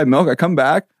forgot to buy milk. I come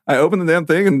back, I open the damn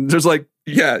thing, and there's like,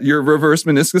 yeah, your reverse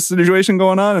meniscus situation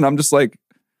going on. And I'm just like,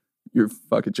 you're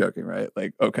fucking joking, right?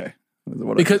 Like, okay. So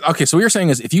what you're saying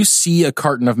is if you see a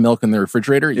carton of milk in the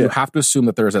refrigerator, you have to assume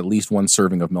that there's at least one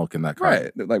serving of milk in that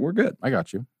carton. Right. Like, we're good. I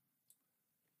got you.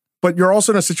 But you're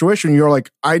also in a situation you're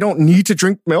like, I don't need to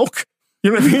drink milk.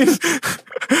 You know what I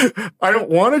mean? I don't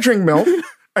want to drink milk.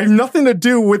 I have nothing to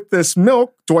do with this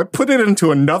milk. Do I put it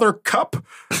into another cup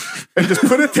and just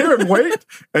put it there and wait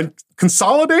and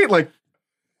consolidate? Like,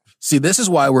 see, this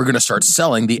is why we're going to start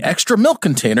selling the extra milk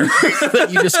container that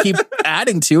you just keep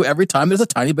adding to every time there's a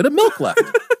tiny bit of milk left.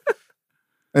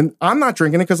 And I'm not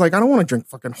drinking it because, like, I don't want to drink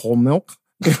fucking whole milk.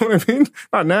 You know what I mean?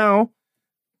 Not now.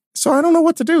 So I don't know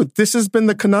what to do. This has been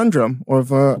the conundrum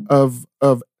of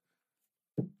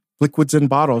liquids in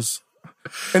bottles.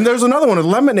 And there's another one, a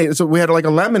lemonade. So we had like a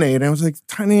lemonade, and I was like,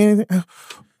 tiny.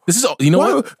 This is, you know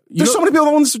what? There's so many people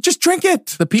that want to just drink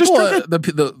it. The people,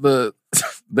 the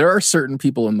there are certain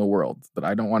people in the world that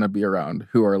I don't want to be around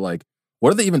who are like,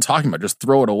 what are they even talking about? Just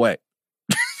throw it away.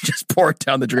 Just pour it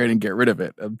down the drain and get rid of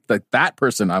it. Like that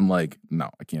person, I'm like,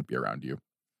 no, I can't be around you.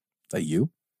 Is that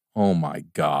you? Oh my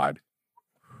God.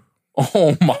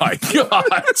 Oh my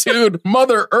God, dude.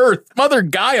 Mother Earth, Mother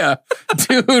Gaia.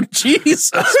 Dude,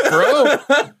 Jesus, bro.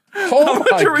 How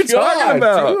much are we talking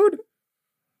about? Dude.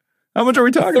 How much are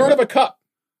we talking about? A third of a cup.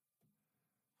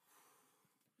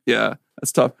 Yeah,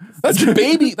 that's tough. That's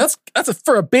baby. That's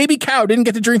for a baby cow. Didn't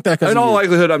get to drink that. In all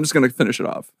likelihood, I'm just going to finish it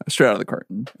off straight out of the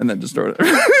carton and then just throw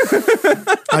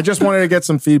it. I just wanted to get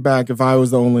some feedback if I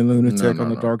was the only lunatic on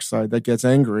the dark side that gets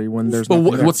angry when there's. But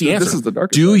what's the answer? This is the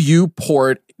dark. Do you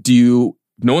pour it? No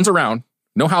one's around,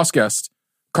 no house guest,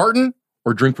 carton,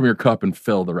 or drink from your cup and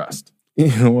fill the rest? You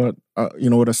know what?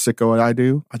 You know what a sicko I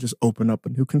do? I just open up a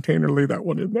new container, leave that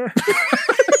one in there.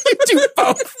 You do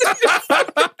both.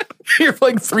 You're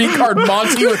playing 3-card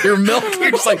Monty with your milk. You're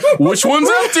just like, which one's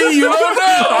empty? You don't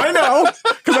know. I know.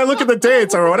 Because I look at the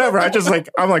dates or whatever.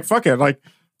 I'm like, fuck it. Like,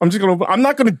 I'm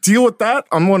not going to deal with that.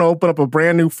 I'm going to open up a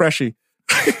brand new freshie.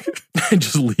 And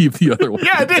just leave the other one.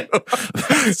 Yeah, I do.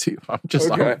 See, I'm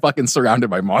fucking surrounded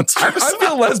by monsters. I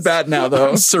feel less bad now,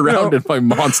 though. I'm surrounded by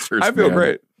monsters. I feel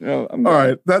great. All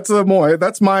right. That's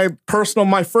my first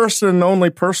and only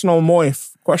personal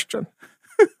moif question.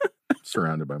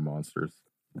 Surrounded by monsters.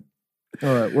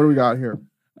 All right, what do we got here?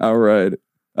 All right.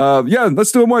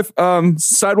 Let's do a moif.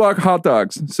 Sidewalk hot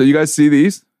dogs. So you guys see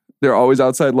these? They're always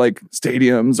outside like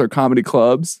stadiums or comedy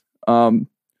clubs.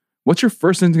 What's your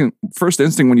first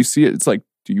instinct when you see it? It's like,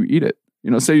 do you eat it?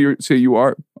 You know, say you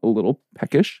are a little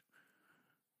peckish.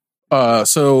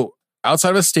 So outside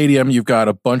of a stadium, you've got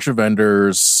a bunch of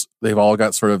vendors. They've all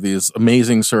got sort of these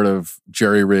amazing sort of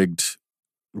jerry-rigged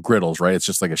griddles, right? It's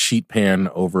just like a sheet pan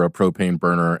over a propane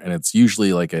burner, and it's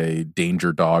usually like a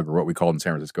danger dog, or what we call in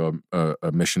San Francisco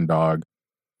a mission dog,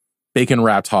 bacon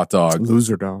wrapped hot dog, a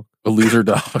loser dog.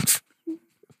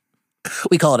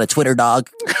 We call it a Twitter dog.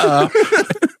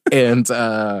 And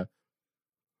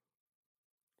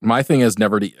my thing is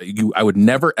I would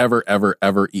never, ever, ever,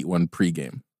 ever eat one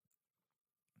pregame,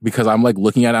 because I'm like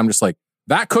looking at it, I'm just like,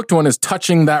 that cooked one is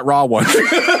touching that raw one.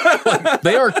 Like,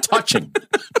 they are touching.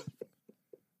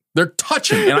 They're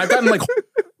touching, and I've gotten like,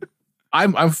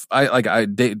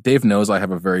 Dave knows I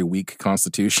have a very weak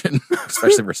constitution,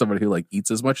 especially for somebody who like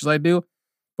eats as much as I do.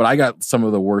 But I got some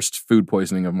of the worst food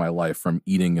poisoning of my life from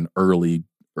eating an early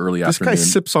afternoon. This guy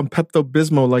sips on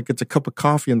Pepto-Bismol like it's a cup of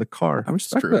coffee in the car. I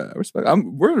respect that. I respect.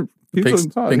 We're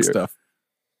pink stuff.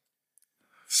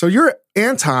 So you're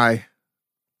anti.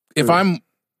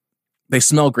 They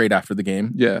smell great after the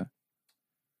game. Yeah.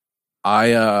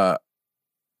 I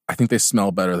think they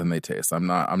smell better than they taste. I'm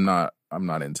not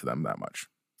into them that much,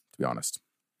 to be honest.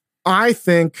 I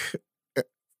think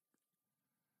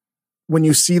when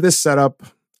you see this setup,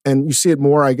 and you see it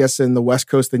more, I guess, in the West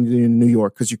Coast than you do in New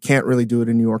York, because you can't really do it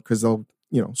in New York because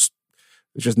it's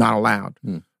just not allowed.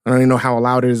 I don't even know how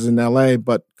allowed it is in LA,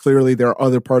 but clearly there are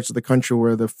other parts of the country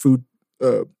where the food,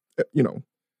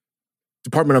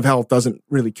 Department of Health doesn't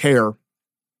really care.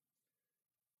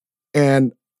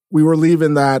 And we were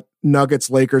leaving that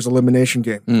Nuggets-Lakers elimination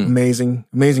game. Amazing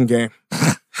game.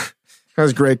 That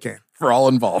was a great game. For all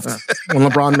involved. When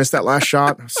LeBron missed that last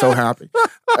shot, I'm so happy.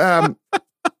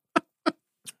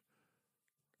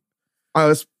 I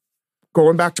was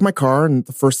going back to my car, and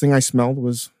the first thing I smelled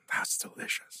was, that's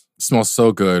delicious. It smells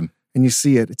so good. and you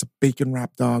see it. It's a bacon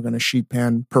wrapped dog on a sheet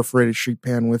pan, perforated sheet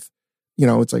pan with,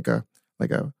 it's like a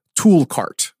tool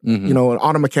cart, an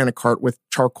auto mechanic cart with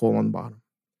charcoal on the bottom.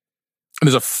 And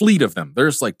there's a fleet of them.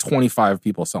 There's like 25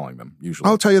 people selling them usually.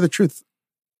 I'll tell you the truth.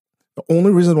 The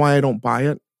only reason why I don't buy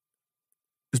it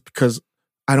is because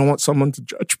I don't want someone to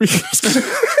judge me.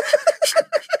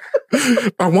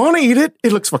 I want to eat it.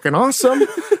 It looks fucking awesome,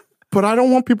 but I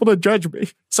don't want people to judge me.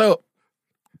 So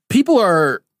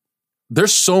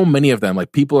there's so many of them.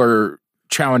 Like people are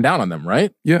chowing down on them,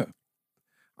 right? Yeah.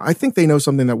 I think they know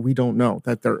something that we don't know,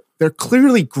 that they're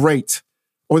clearly great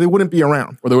or they wouldn't be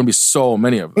around. Or there wouldn't be so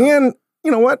many of them. And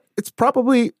you know what? It's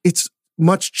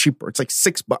much cheaper. It's like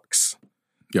 $6.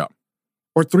 Yeah.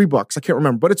 Or $3. I can't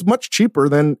remember, but it's much cheaper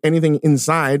than anything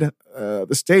inside the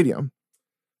stadium.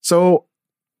 So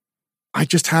I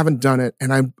just haven't done it.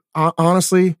 And I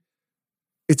honestly,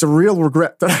 it's a real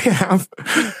regret that I have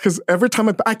because every time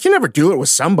I can never do it with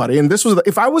somebody. And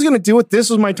if I was going to do it, this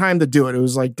was my time to do it. It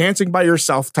was like dancing by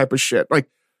yourself type of shit. Like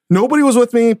nobody was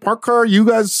with me, park car, you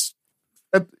guys,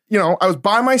 I was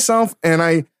by myself and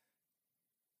I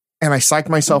psyched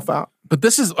myself out. But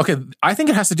this is, okay, I think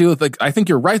it has to do with, I think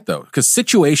you're right, though, because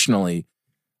situationally,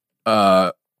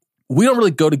 we don't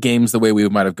really go to games the way we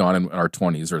might have gone in our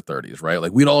 20s or 30s, right?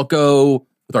 Like, we'd all go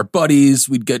with our buddies,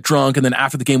 we'd get drunk, and then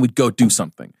after the game, we'd go do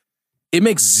something. It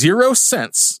makes zero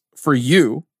sense for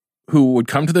you, who would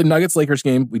come to the Nuggets-Lakers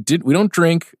game, we don't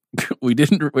drink,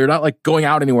 we're not, like, going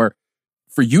out anywhere,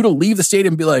 for you to leave the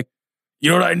stadium and be like, you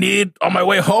know what I need on my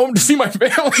way home to see my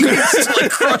family? To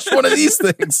like crush one of these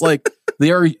things. Like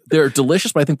they're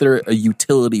delicious, but I think they're a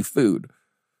utility food.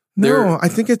 I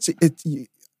think it's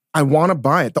I want to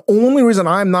buy it. The only reason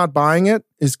I'm not buying it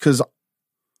is because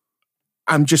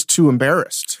I'm just too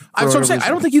embarrassed. That's what I'm saying. I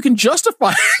don't think you can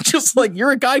justify it. Just like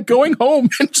you're a guy going home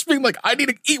and just being like, I need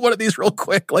to eat one of these real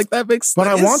quick. Like that makes sense. But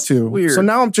I want to. Weird. So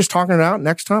now I'm just talking it out.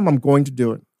 Next time I'm going to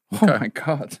do it. Okay. Oh my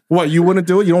God. What, you wouldn't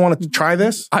do it? You don't want to try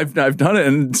this? I've done it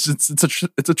and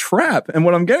it's a trap. And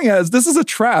what I'm getting at is this is a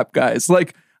trap, guys.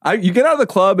 Like you get out of the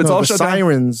club, it's all the shut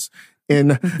sirens in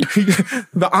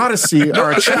the Odyssey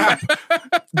are a trap.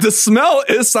 The smell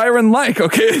is siren-like,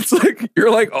 okay? It's like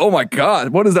you're like, oh my God,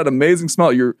 what is that amazing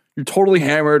smell? You're totally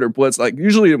hammered or blitzed. Like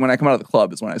usually when I come out of the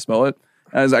club is when I smell it.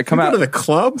 As I come out of the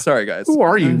club? Sorry, guys. Who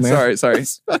are you, man? Sorry.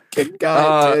 This fucking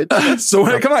guy, dude. So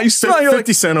when I come out, you smell, you're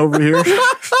 50 Cent over here.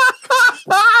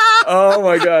 Oh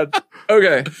my God.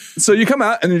 Okay. So you come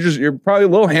out and you're probably a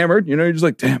little hammered. You're just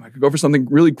like, damn, I could go for something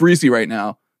really greasy right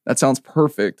now. That sounds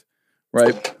perfect.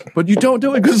 Right. But you don't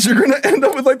do it because you're going to end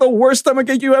up with like the worst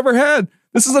stomachache you ever had.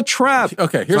 This is a trap.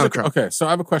 Okay. Okay. So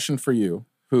I have a question for you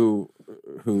who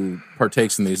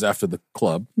partakes in these after the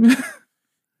club.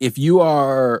 If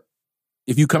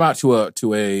you come out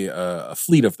to a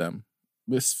fleet of them,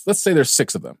 let's say there's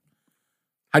 6 of them.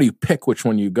 How do you pick which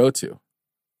one you go to?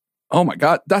 Oh my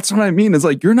God, that's what I mean. It's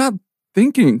like you're not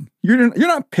thinking, you're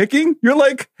not picking. You're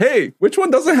like, hey, which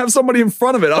one doesn't have somebody in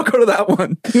front of it? I'll go to that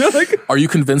one. Are you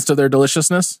convinced of their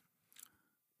deliciousness?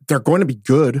 They're going to be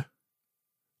good.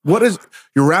 You're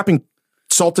wrapping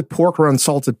salted pork around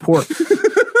salted pork.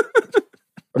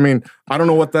 I mean, I don't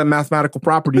know what that mathematical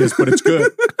property is, but it's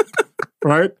good.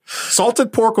 Right?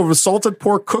 Salted pork over salted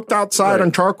pork cooked outside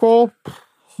on charcoal.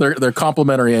 They're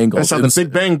complementary angles. That's how the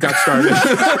Big Bang got started.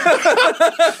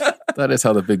 That is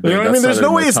how the Big Bang got started. I mean, there's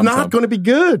no way it's not going to be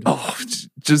good. Oh,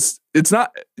 it's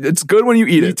not. It's good when you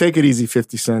eat it. Take it easy,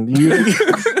 50 Cent.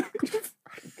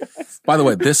 By the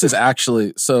way, this is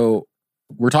actually, so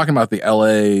we're talking about the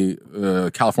LA,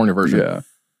 California version. Yeah.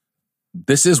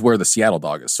 This is where the Seattle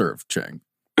dog is served, Chang.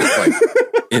 Like,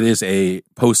 it is a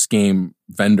post-game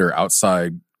vendor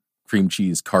outside cream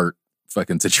cheese cart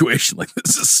fucking situation. Like,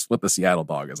 this is what the Seattle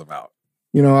dog is about.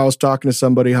 I was talking to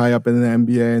somebody high up in the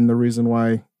NBA, and the reason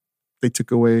why they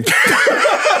took away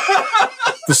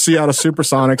the Seattle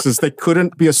Supersonics is they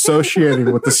couldn't be associated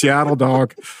with the Seattle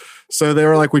dog. So they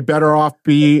were like, we'd better off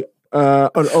be an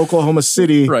Oklahoma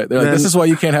City. Right. They're like, this is why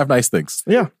you can't have nice things.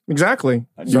 Yeah, exactly.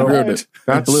 You ruined it.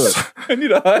 That's, blew it. I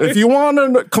need a hide. If you want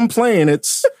to complain,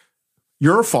 it's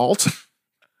your fault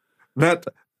that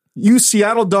you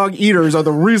Seattle dog eaters are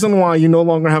the reason why you no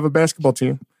longer have a basketball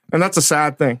team. And that's a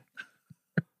sad thing.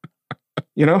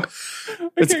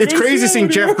 It's crazy seeing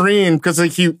Jeff Green because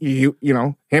like him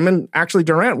and actually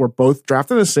Durant were both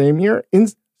drafted the same year in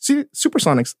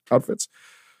Supersonics outfits.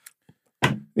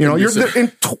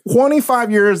 In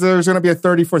 25 years, there's going to be a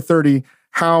 30 for 30.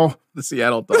 How the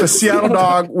Seattle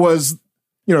dog was,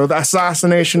 the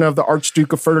assassination of the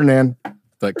Archduke of Ferdinand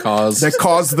that caused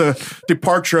the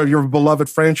departure of your beloved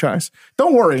franchise.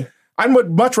 Don't worry, I would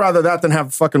much rather that than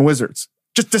have fucking Wizards.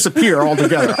 just disappear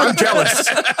altogether. I'm jealous.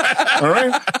 All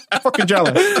right? Fucking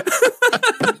jealous.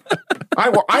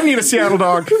 I need a Seattle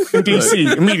dog in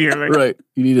DC immediately. Right.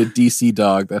 You need a DC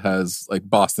dog that has like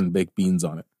Boston baked beans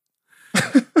on it.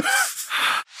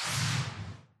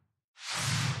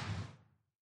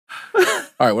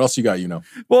 All right, what else you got,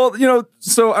 Well,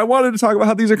 so I wanted to talk about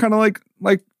how these are kind of like,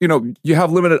 you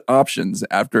have limited options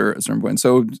after a certain point.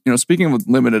 So, speaking of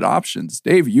limited options,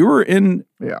 Dave, you were in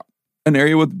an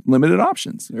area with limited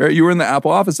options, right? You were in the Apple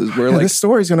offices where this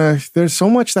story's there's so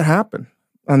much that happened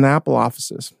on the Apple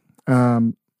offices.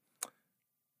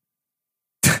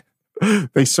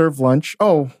 They serve lunch.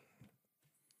 Oh,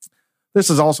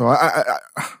 this is also, I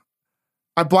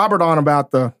blabbered on about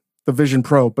the Vision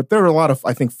Pro, but there were a lot of,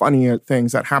 I think, funny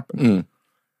things that happened.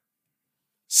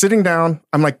 Sitting down,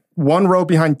 I'm like one row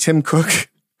behind Tim Cook,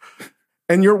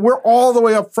 and we're all the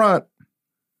way up front,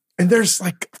 and there's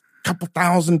like a couple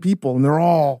thousand people, and they're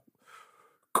all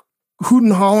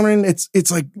hooting and hollering.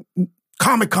 It's like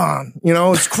Comic-Con,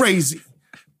 it's crazy,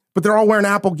 but they're all wearing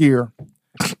Apple gear,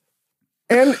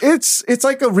 and it's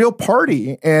like a real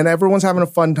party, and everyone's having a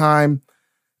fun time.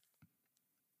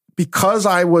 Because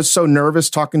I was so nervous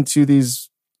talking to these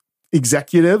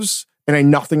executives and I had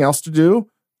nothing else to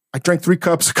do, I drank 3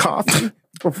 cups of coffee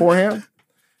beforehand.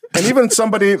 And even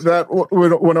somebody that,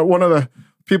 one of the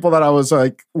people that I was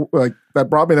like that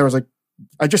brought me there was like,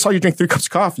 I just saw you drink 3 cups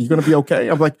of coffee. You going to be okay?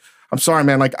 I'm like, I'm sorry,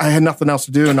 man. Like I had nothing else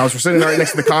to do. And I was sitting right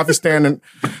next to the coffee stand and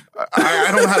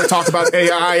I don't know how to talk about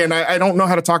AI and I don't know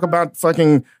how to talk about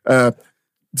fucking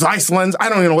Zeiss lens. I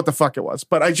don't even know what the fuck it was.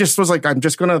 But I just was like, I'm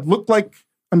just going to look like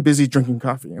I'm busy drinking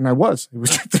coffee. And I was. It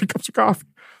was 3 cups of coffee.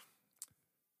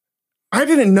 I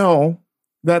didn't know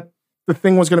that the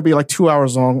thing was going to be like 2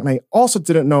 hours long. And I also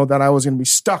didn't know that I was going to be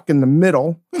stuck in the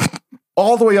middle,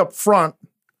 all the way up front,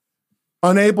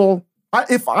 unable.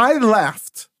 If I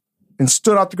left and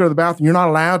stood up to go to the bathroom, you're not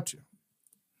allowed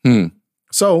to.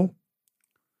 So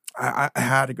I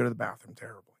had to go to the bathroom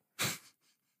terribly.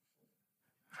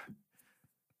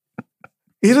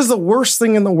 It is the worst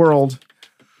thing in the world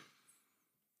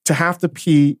to have to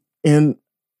pee in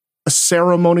a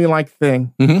ceremony-like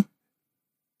thing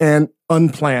and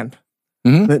unplanned.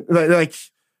 Like,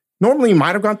 normally you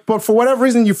might have gone, but for whatever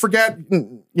reason you forget,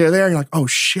 you're there and you're like, oh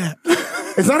shit.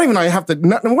 It's not even, I have to,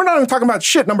 we're not even talking about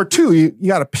shit. Number 2, you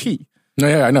got to pee.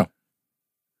 Yeah, I know.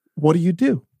 What do?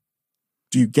 Do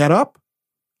you get up?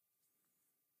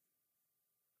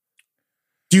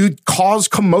 Do you cause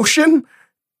commotion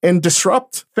and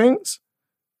disrupt things?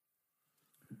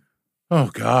 Oh,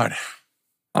 God.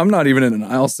 I'm not even in an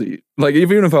aisle seat. Like,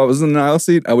 even if I was in an aisle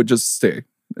seat, I would just stay.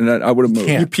 And I would have moved.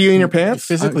 You pee in your pants?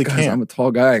 You physically can't. I'm a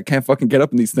tall guy. I can't fucking get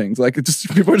up in these things. Like,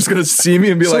 people are just going to see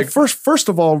me and be like... First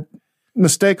of all,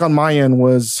 mistake on my end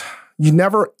was you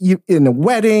in a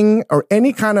wedding or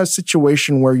any kind of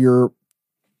situation where you're,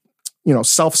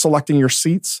 self-selecting your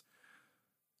seats,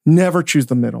 never choose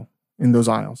the middle in those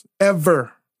aisles.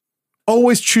 Ever.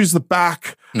 Always choose the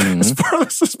back as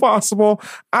farthest as possible.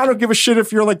 I don't give a shit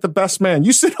if you're like the best man.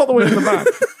 You sit all the way in the back.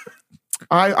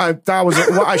 I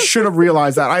should have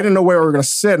realized that. I didn't know where we were going to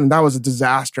sit, and that was a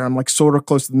disaster. I'm like sort of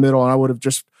close to the middle, and I would have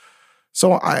just.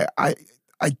 So I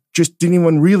just didn't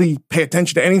even really pay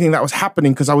attention to anything that was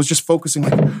happening because I was just focusing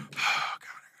like, oh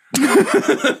God.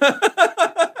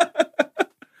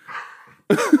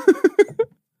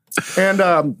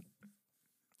 And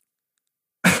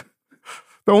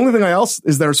the only thing else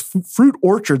is there's fruit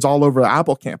orchards all over the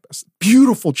Apple campus.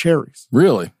 Beautiful cherries.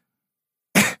 Really?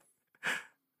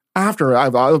 After I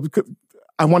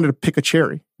wanted to pick a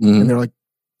cherry, and they're like,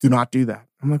 "Do not do that."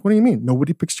 I'm like, "What do you mean?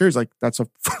 Nobody picks cherries." Like it's like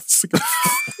a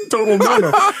total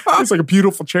no-no. It's like a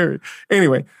beautiful cherry.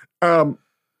 Anyway, I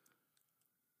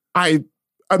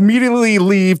immediately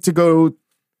leave to go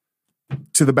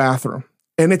to the bathroom,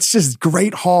 and it's just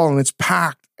great hall, and it's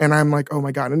packed, and I'm like, "Oh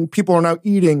my God!" And people are now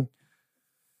eating.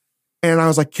 And I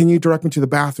was like, can you direct me to the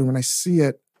bathroom? And I see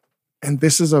it. And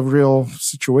this is a real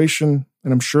situation.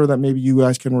 And I'm sure that maybe you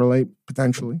guys can relate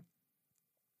potentially.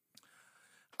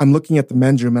 I'm looking at the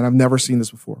men's room and I've never seen this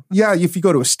before. Yeah, if you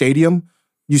go to a stadium,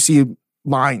 you see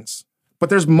lines. But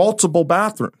there's multiple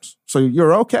bathrooms. So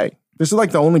you're okay. This is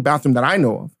like the only bathroom that I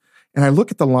know of. And I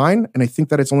look at the line and I think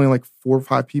that it's only like 4 or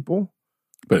 5 people.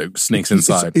 But it sneaks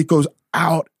inside. It goes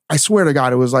out. I swear to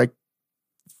God, it was like,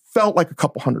 felt like a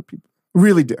couple hundred people.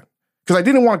 Really did. Because I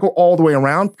didn't want to go all the way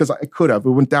around because I could have.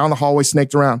 It went down the hallway,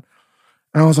 snaked around.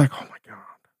 And I was like, oh my God.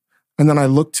 And then I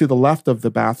looked to the left of the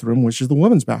bathroom, which is the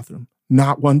women's bathroom.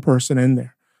 Not one person in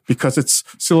there. Because it's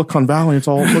Silicon Valley. It's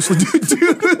all mostly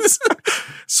dudes.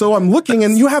 So I'm looking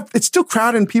and it's still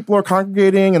crowded and people are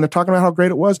congregating and they're talking about how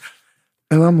great it was.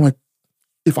 And I'm like,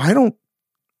 if I don't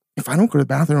if I don't go to the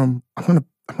bathroom, I'm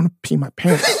gonna pee my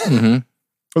pants.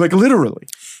 Mm-hmm. Like literally.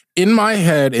 In my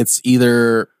head, it's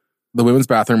either the women's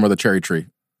bathroom or the cherry tree.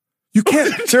 You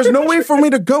can't. There's no way for me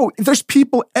to go. There's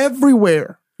people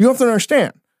everywhere. You have to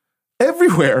understand.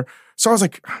 Everywhere. So I was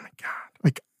like, oh my God.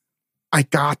 Like, I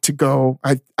got to go.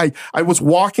 I was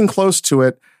walking close to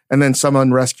it, and then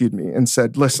someone rescued me and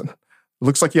said, listen, it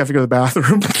looks like you have to go to the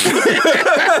bathroom.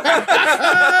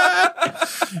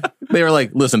 They were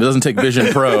like, listen, it doesn't take Vision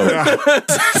Pro.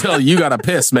 So you gotta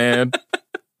piss, man.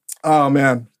 Oh,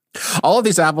 man. All of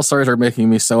these Apple stories are making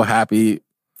me so happy.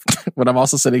 But I'm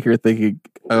also sitting here thinking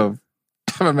of,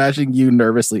 I'm imagining you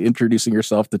nervously introducing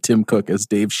yourself to Tim Cook as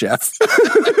Dave Chef.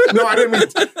 No, I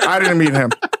didn't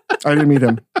meet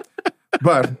him.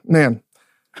 But man,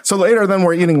 so later then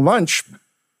we're eating lunch,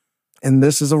 and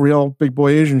this is a real big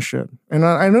boy Asian shit. And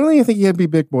I don't even think you can be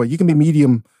big boy. You can be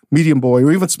medium boy,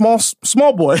 or even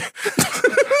small boy.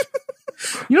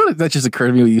 You know, that just occurred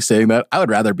to me when you saying that. I would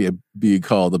rather be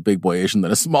called a big boy Asian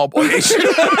than a small boy Asian.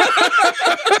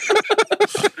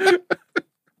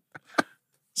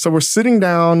 So we're sitting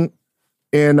down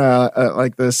in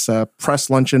like this press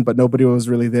luncheon, but nobody was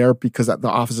really there because the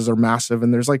offices are massive,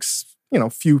 and there's like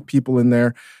few people in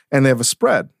there, and they have a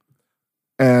spread,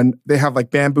 and they have like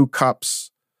bamboo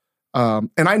cups. And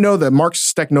I know that Mark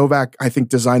Steknovak, I think,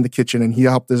 designed the kitchen, and he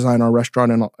helped design our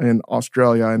restaurant in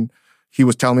Australia, and he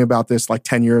was telling me about this like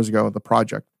 10 years ago, the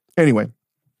project. Anyway,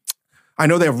 I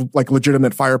know they have like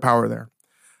legitimate firepower there.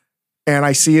 And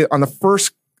I see it on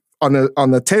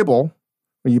the table,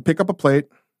 when you pick up a plate,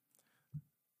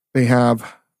 they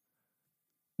have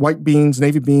white beans,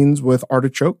 navy beans with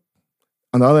artichoke.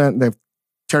 On the other end, they have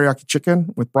teriyaki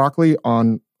chicken with broccoli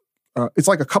on, it's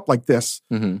like a cup like this,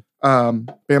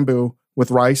 bamboo with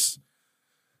rice.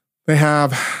 They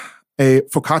have a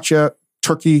focaccia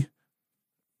turkey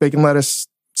bacon lettuce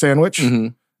sandwich.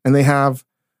 And they have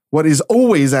what is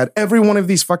always at every one of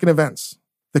these fucking events,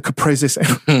 the caprese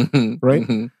sandwich,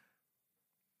 right?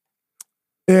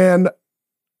 And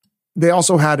they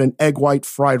also had an egg white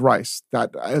fried rice.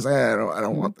 That I was like, I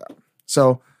don't want that.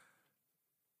 So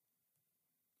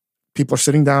people are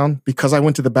sitting down. Because I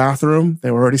went to the bathroom,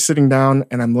 they were already sitting down,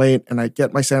 and I'm late, and I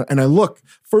get my sandwich, and I look.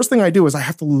 First thing I do is I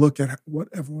have to look at what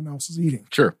everyone else is eating.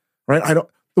 Sure. Right?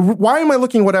 Why am I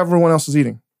looking at what everyone else is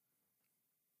eating?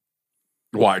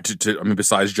 Why? I mean,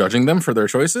 besides judging them for their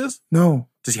choices? No.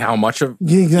 To see how much of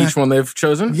each one they've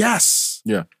chosen? Yes.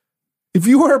 Yeah. If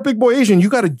you are a big boy Asian, you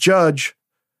got to judge.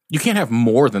 You can't have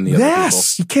more than the other people.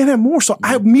 Yes, you can't have more. So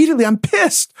I'm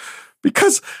pissed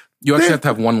because you actually have to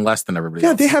have one less than everybody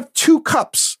else. Yeah, they have 2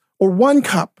 cups or 1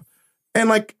 cup. And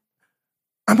like,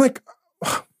 I'm like,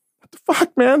 what the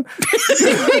fuck, man?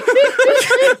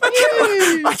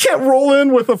 I can't roll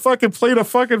in with a fucking plate of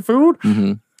fucking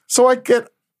food. So I get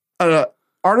an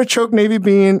artichoke navy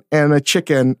bean and a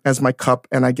chicken as my cup,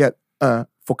 and I get a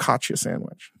focaccia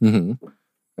sandwich.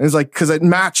 And it's like, because it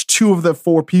matched 2 of the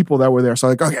 4 people that were there. So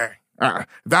I'm like, okay,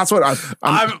 that's what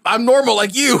I'm normal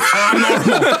like you.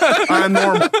 I'm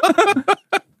normal.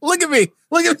 Look at me.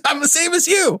 I'm the same as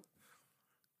you.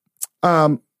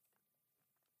 And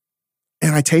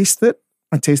I taste it.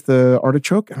 I taste the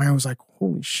artichoke, and I was like,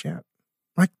 holy shit.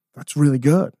 Like, that's really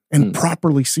good. And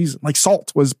properly seasoned. Like,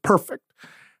 salt was perfect.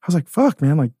 I was like, fuck,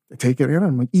 man. Like, I take it in, and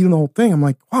I'm like eating the whole thing. I'm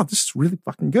like, wow, this is really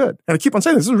fucking good. And I keep on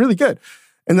saying this is really good.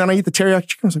 And then I eat the teriyaki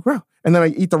chicken. I was like, wow. And then I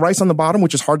eat the rice on the bottom,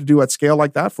 which is hard to do at scale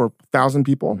like that for 1,000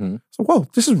 people. So, whoa,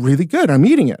 this is really good. I'm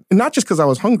eating it. And not just because I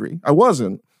was hungry. I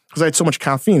wasn't. Because I had so much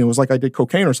caffeine. It was like I did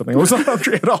cocaine or something. I was not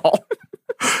hungry at all.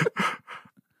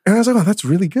 And I was like, oh, that's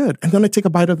really good. And then I take a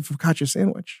bite of the focaccia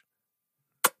sandwich.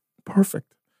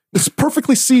 Perfect. It's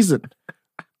perfectly seasoned.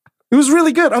 It was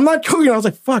really good. I'm not joking. I was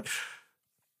like, fuck.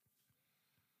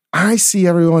 I see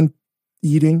everyone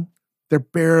eating. They're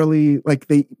barely, like,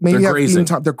 they maybe have eaten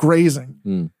time. They're grazing.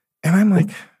 And I'm like,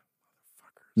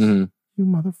 you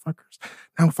motherfuckers.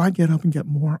 Now, if I get up and get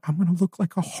more, I'm going to look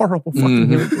like a horrible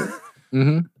fucking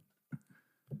idiot.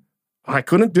 I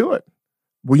couldn't do it.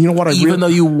 Well, you know what? Even though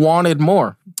you wanted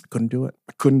more. I couldn't do it.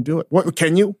 What,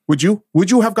 can you? Would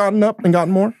you have gotten up and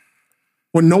gotten more?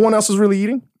 When no one else is really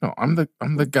eating? No, I'm the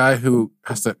guy who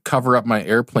has to cover up my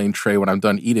airplane tray when I'm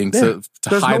done eating to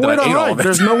hide that I ate all of it.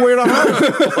 There's nowhere to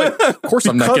hide. Like, of course,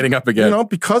 I'm not getting up again. You know,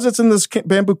 because it's in this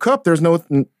bamboo cup. There's no.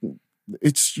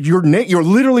 You're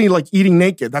literally like eating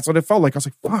naked. That's what it felt like. I was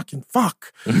like, fucking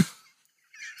fuck.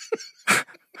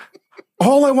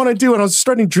 All I want to do, and I was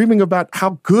starting dreaming about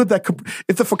how good that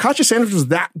if the focaccia sandwich was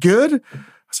that good, I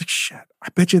was like, shit. I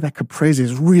bet you that caprese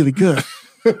is really good.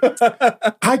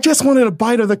 I just wanted a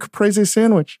bite of the caprese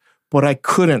sandwich, but I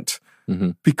couldn't.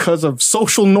 because of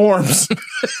social norms.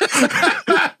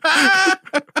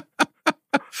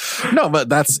 No,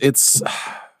 but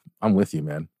I'm with you,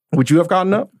 man. Would you have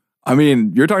gotten up? I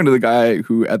mean, you're talking to the guy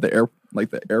who at the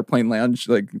airplane lounge,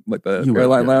 like the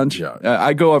airline lounge. Yeah.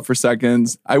 I go up for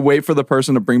seconds. I wait for the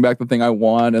person to bring back the thing I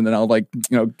want, and then I'll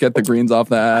get the greens off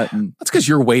that. And That's because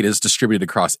your weight is distributed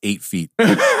across 8 feet.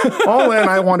 All in,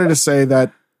 I wanted to say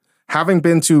that having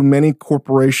been to many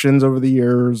corporations over the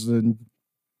years and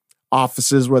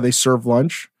offices where they serve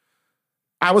lunch,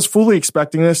 I was fully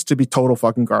expecting this to be total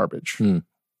fucking garbage.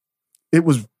 It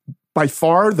was by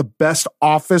far the best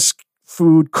office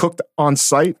food cooked on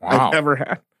site I've ever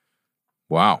had.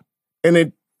 Wow. And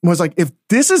it was like, if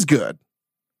this is good,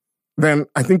 then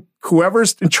I think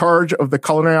whoever's in charge of the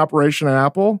culinary operation at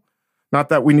Apple, not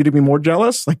that we need to be more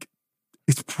jealous, like,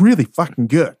 it's really fucking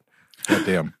good. God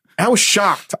damn. I was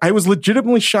shocked. I was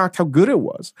legitimately shocked how good it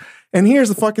was. And here's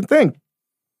the fucking thing.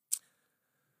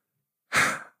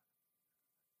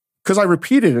 Because I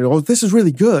repeated it. Oh, this is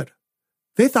really good.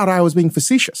 They thought I was being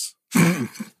facetious.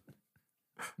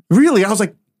 Really? I was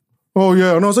like, oh,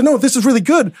 yeah. And I was like, no, this is really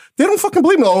good. They don't fucking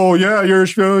believe me. Oh, yeah, you're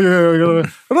sure. Yeah.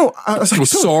 No, I was like,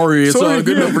 sorry. It's not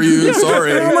good enough for you.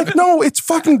 Sorry. And I'm like, no, it's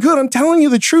fucking good. I'm telling you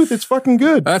the truth. It's fucking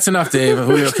good. That's enough, Dave.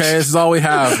 Okay, this is all we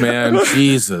have, man.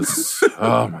 Jesus.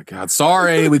 Oh, my God.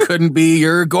 Sorry, we couldn't be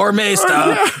your gourmet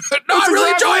stuff. No, I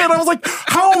really enjoy it. I was like,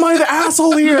 how am I the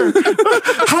asshole here?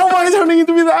 How am I turning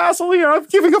to be the asshole here? I'm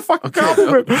giving a fucking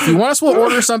compliment. If you want us, we'll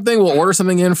order something. We'll order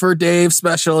something in for Dave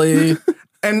specially.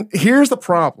 And here's the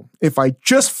problem. If I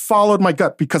just followed my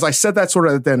gut, because I said that sort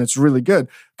of then, it's really good.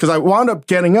 Because I wound up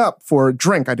getting up for a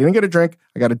drink. I didn't get a drink.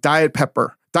 I got a Diet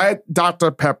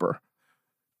Dr. Pepper.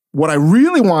 What I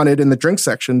really wanted in the drink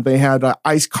section, they had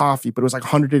iced coffee, but it was like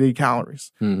 180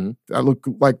 calories. I look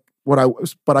like what I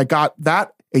was, but I got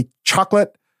that, a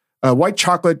white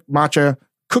chocolate matcha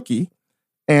cookie,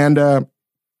 and a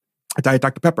Diet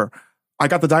Dr. Pepper. I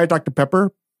got the Diet Dr.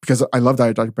 Pepper because I love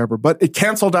Diet Dr. Pepper, but it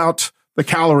canceled out the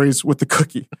calories with the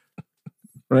cookie,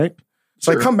 right?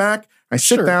 So I come back, I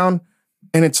sit down,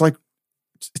 and it's like,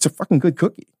 it's a fucking good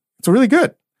cookie. It's really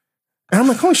good. And I'm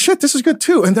like, holy shit, this is good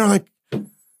too. And they're like,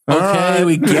 okay,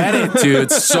 we get it,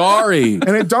 dude. Sorry.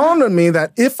 And it dawned on me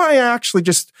that if I actually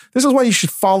this is why you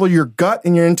should follow your gut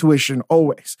and your intuition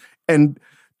always. And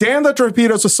damn the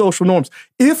torpedoes of social norms.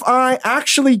 If I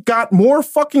actually got more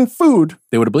fucking food,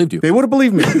 they would have believed you. They would have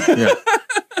believed me.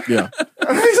 Yeah.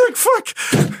 And he's like, fuck.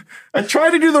 I tried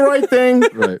to do the right thing.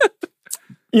 Right.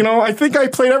 I think I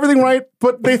played everything right,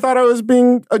 but they thought I was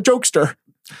being a jokester.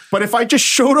 But if I just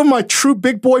showed them my true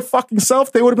big boy fucking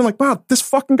self, they would have been like, wow, this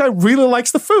fucking guy really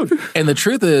likes the food. And the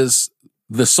truth is,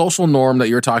 the social norm that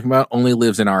you're talking about only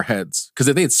lives in our heads. Because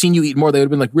if they had seen you eat more, they would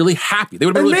have been like really happy. They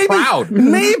would have been really proud.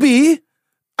 Maybe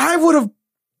I would have,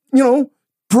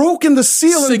 broken the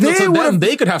seal. Signal and to them,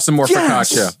 they could have some more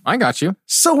focaccia. I got you.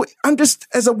 So I'm just,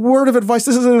 as a word of advice,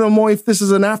 this isn't a moif, this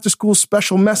is an after-school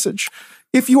special message.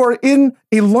 If you are in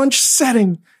a lunch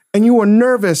setting and you are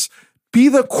nervous, be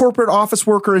the corporate office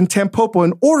worker in Tampopo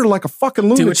and order like a fucking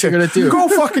lunatic. Do what you're going to do. Go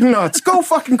fucking nuts. Go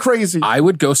fucking crazy. I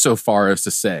would go so far as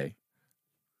to say,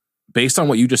 based on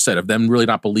what you just said, of them really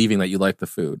not believing that you like the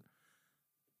food,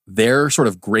 their sort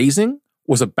of grazing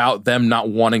was about them not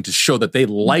wanting to show that they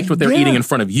liked what they're eating in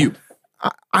front of you.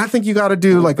 I think you got to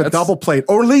do like a double plate,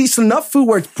 or at least enough food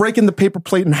where it's breaking the paper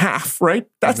plate in half, right?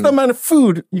 That's the amount of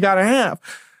food you got to have.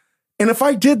 And if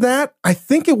I did that, I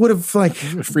think it would have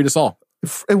freed us all.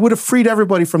 It would have freed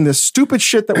everybody from this stupid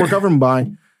shit that we're governed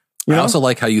by. I also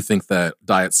like how you think that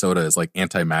diet soda is like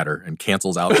antimatter and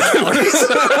cancels out the calories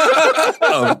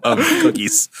of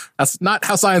cookies. That's not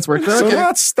how science works. So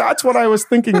that's what I was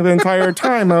thinking the entire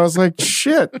time. I was like,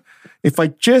 shit, if I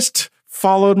just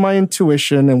followed my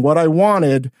intuition and what I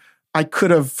wanted, I could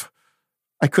have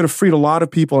freed a lot of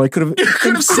people. I could have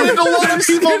saved a lot of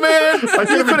people, man. I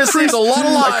could have saved a lot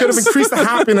of lives. I could have increased the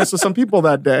happiness of some people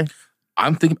that day.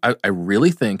 I'm thinking, I really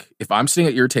think if I'm sitting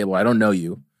at your table, I don't know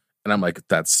you, and I'm like,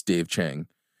 that's Dave Chang,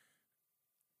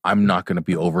 I'm not going to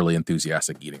be overly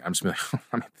enthusiastic eating. I'm just going to be like,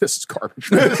 I mean, this is garbage.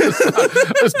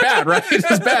 It's bad, right?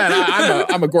 It's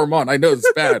bad. I'm a gourmand. I know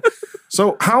it's bad.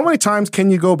 So how many times can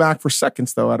you go back for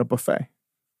seconds, though, at a buffet?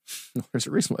 There's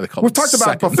a reason why they call We've talked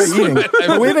about buffet eating,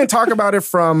 but we didn't talk about it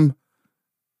from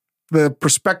the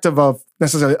perspective of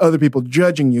necessarily other people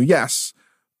judging you, yes.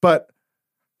 But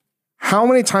how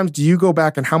many times do you go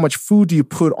back and how much food do you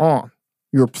put on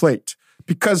your plate?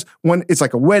 Because when it's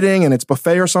like a wedding and it's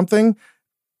buffet or something,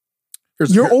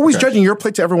 you're always judging your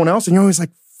plate to everyone else, and you're always like,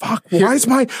 fuck, why is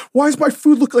my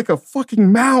food look like a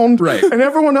fucking mound? Right. And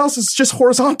everyone else is just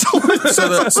horizontal.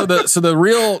 So the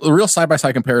real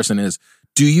side-by-side comparison is,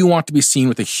 Do you want to be seen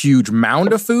with a huge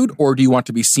mound of food, or do you want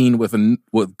to be seen with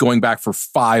going back for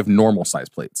 5 normal size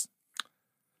plates?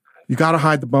 You got to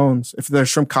hide the bones. If there's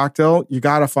shrimp cocktail, you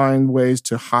got to find ways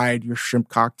to hide your shrimp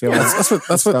cocktail. Yeah,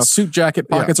 that's what suit jacket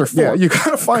pockets are for. Yeah, you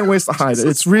got to find ways to hide it.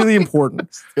 It's really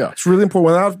important. Yeah, it's really important.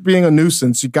 Without being a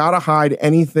nuisance, you got to hide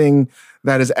anything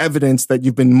that is evidence that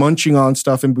you've been munching on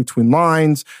stuff in between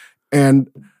lines. And,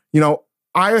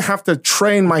 I have to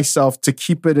train myself to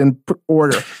keep it in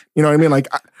order. You know what I mean? Like,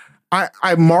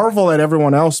 I marvel at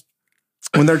everyone else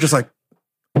when they're just like,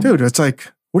 dude, it's like,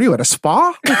 what are you at a spa?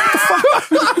 What the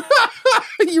fuck?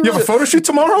 You have a photo shoot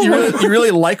tomorrow? You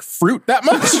really like fruit that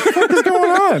much? What the fuck is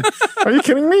going on? Are you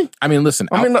kidding me? I mean, listen.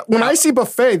 When I see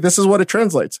buffet, this is what it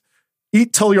translates.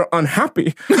 Eat till you're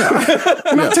unhappy.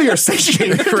 Not till you're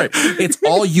satiated. Right. It's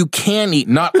all you can eat,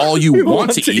 not all you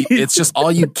want to eat. It's just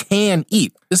all you can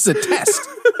eat. This is a test.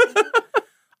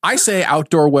 I say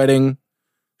outdoor wedding,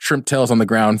 shrimp tails on the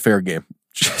ground, fair game.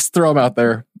 Just throw them out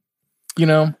there. Eat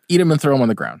them and throw them on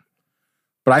the ground.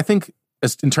 But I think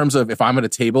in terms of if I'm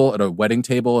at a wedding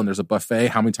table and there's a buffet,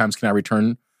 how many times can I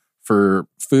return for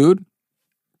food?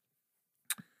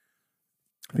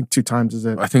 I think 2 times is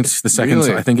it. I think the second.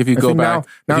 Really? I think if you go back,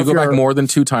 if you go back more than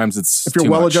 2 times, it's if you're a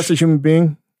well-adjusted human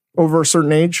being over a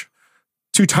certain age,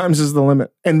 2 times is the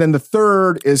limit, and then the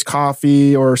third is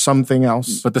coffee or something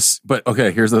else. But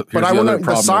okay, here's the other problem.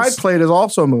 The side plate is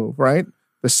also a move, right?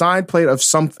 The side plate of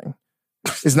something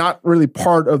is not really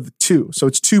part of the 2, so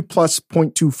it's 2 plus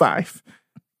 0.25.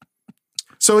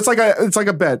 So it's like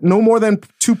a bet. No more than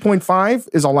 2.5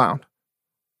 is allowed.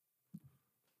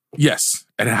 Yes,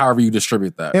 and however you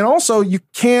distribute that. And also, you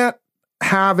can't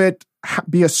have it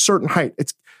be a certain height.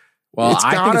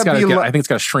 I think it's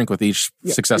got to shrink with each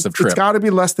successive trip. It's got to be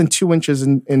less than 2 inches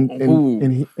in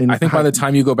I think by the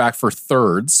time you go back for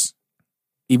thirds,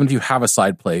 even if you have a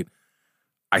side plate,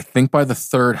 I think by the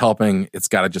third helping, it's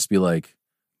got to just be like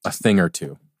a thing or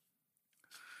two.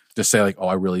 Just say like,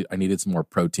 I needed some more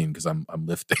protein because I'm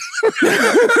lifting.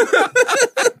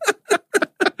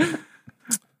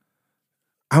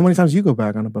 How many times do you go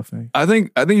back on a buffet? I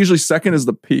think usually second is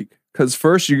the peak, because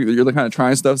first you're kind of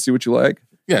trying stuff, see what you like.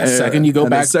 Yeah, second you go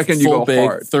back. Second you go big.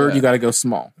 hard. Third you got to go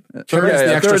small. Third is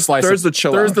the extra slice. Third's the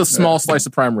chill. Third's the small slice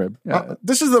of prime rib. Yeah.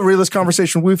 This is the realest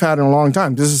conversation we've had in a long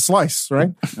time. This is slice,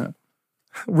 right? Yeah.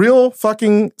 Real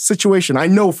fucking situation. I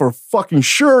know for fucking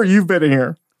sure you've been in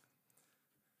here.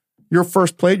 Your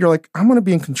first plate, you're like, I'm going to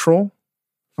be in control.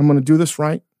 I'm going to do this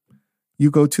right.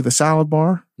 You go to the salad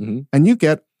bar and you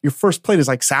get your first plate is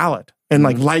like salad and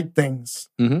like light things.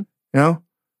 Mm-hmm.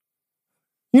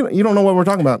 You don't know what we're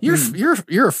talking about.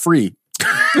 You're a free.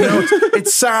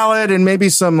 It's salad and maybe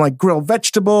some like grilled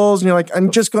vegetables, and you're like,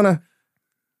 I'm just gonna.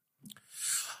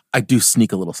 I do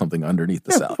sneak a little something underneath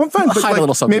the salad. Well, fine, but hide a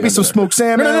little something. Maybe some smoked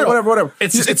salmon. No. Whatever.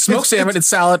 It's smoked salmon. It's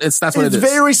salad. That's what it is.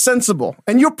 It's very sensible,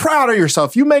 and you're proud of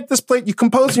yourself. You make this plate, you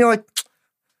compose, and you're like,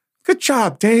 "Good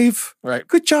job, Dave. Right.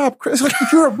 Good job, Chris. Like,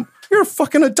 you're a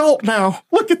fucking adult now.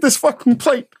 Look at this fucking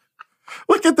plate.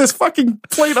 Look at this fucking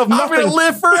plate of nothing. I'm gonna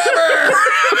live forever."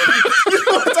 You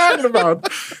know what I'm talking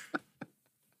about.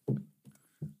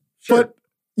 Sure. But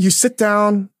you sit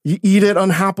down, you eat it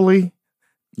unhappily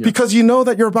because you know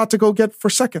that you're about to go get for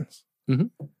seconds.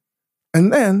 Mm-hmm.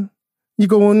 And then you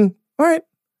go in, all right.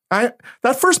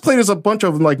 That first plate is a bunch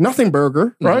of like nothing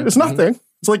burger, right? Mm-hmm. It's nothing.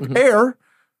 It's like air.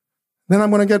 Then I'm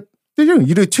going to get,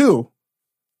 you do 2.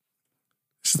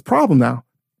 This is the problem now.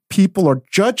 People are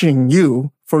judging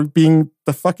you for being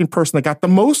the fucking person that got the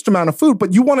most amount of food,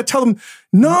 but you want to tell them,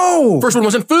 no. First one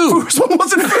wasn't food.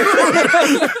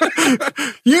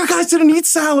 You guys didn't eat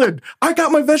salad. I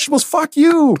got my vegetables. Fuck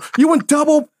you. You went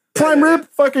double prime rib.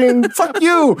 Fucking fuck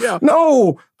you. Yeah.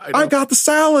 No, I got the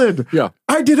salad. Yeah.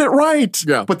 I did it right.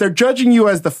 Yeah. But they're judging you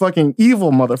as the fucking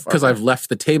evil motherfucker. Because I've left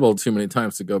the table too many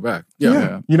times to go back.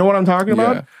 Yeah. You know what I'm talking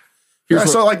about? You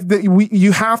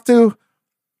have to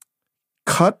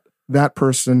cut that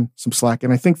person some slack,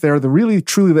 and I think they're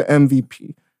truly the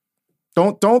MVP.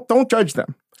 Don't judge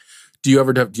them. Do you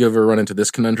ever run into this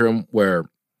conundrum where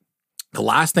the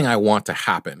last thing I want to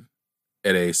happen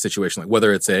at a situation, like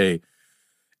whether it's any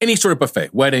sort of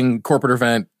buffet, wedding, corporate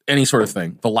event, any sort of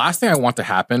thing, the last thing I want to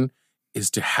happen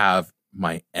is to have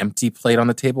my empty plate on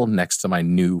the table next to my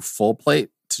new full plate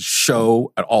to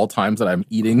show at all times that I'm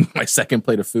eating my second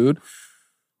plate of food.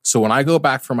 So when I go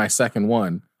back for my second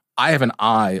one, I have an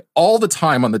eye all the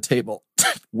time on the table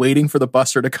waiting for the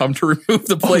busser to come to remove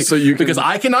the plate because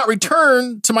I cannot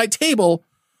return to my table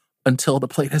until the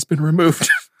plate has been removed.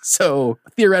 So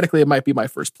theoretically, it might be my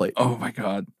first plate. Oh my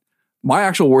God. My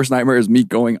actual worst nightmare is me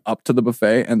going up to the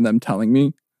buffet and them telling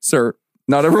me, sir,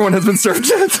 not everyone has been served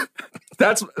yet.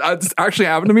 That's actually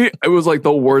happened to me. It was like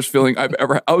the worst feeling I've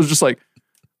ever had. I was just like,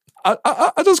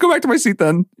 I'll just go back to my seat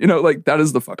then. You know, like that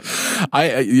is the fuck. First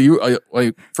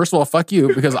of all, fuck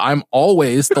you, because I'm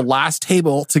always the last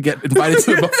table to get invited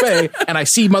to the buffet, and I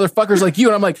see motherfuckers like you,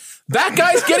 and I'm like, that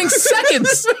guy's getting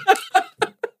seconds.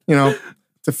 You know,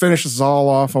 to finish this all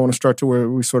off, I want to start to where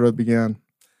we sort of began.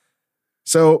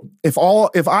 So if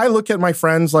I look at my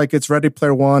friends like it's Ready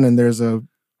Player One and there's a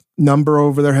number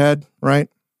over their head, right?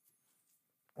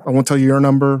 I won't tell you your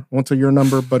number.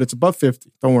 But it's above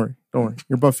 50. Don't worry.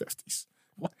 You're above 50s.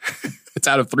 It's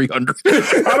out of 300.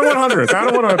 Out of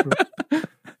 100.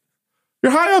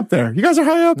 You're high up there. You guys are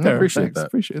high up there. Appreciate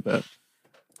that.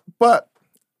 But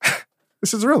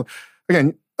this is real.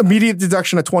 Again, immediate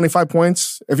deduction of 25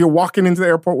 points. If you're walking into the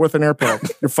airport with an airport,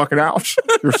 you're fucking out.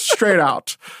 You're straight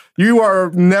out. You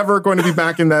are never going to be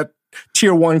back in that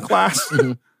tier 1 class.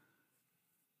 Mm-hmm.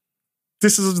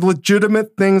 This is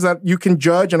legitimate things that you can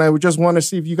judge, and I would just want to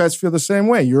see if you guys feel the same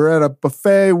way. You're at a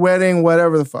buffet, wedding,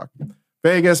 whatever the fuck.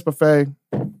 Vegas buffet.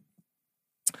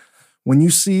 When you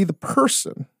see the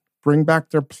person bring back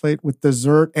their plate with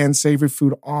dessert and savory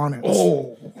food on it.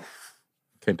 Oh.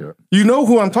 Can't do it. You know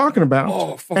who I'm talking about.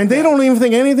 Oh, fuck and they don't even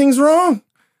think anything's wrong.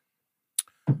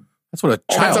 That's what a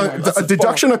child That's a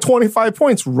deduction of 25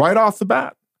 points right off the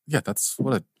bat. Yeah, that's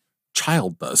what a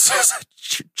child does.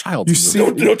 Child. You see,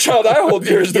 no child I hold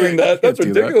dear is doing that. That's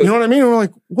ridiculous. You know what I mean? We're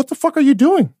like, what the fuck are you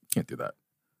doing? Can't do that.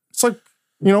 It's like,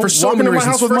 you know, for so walking many to my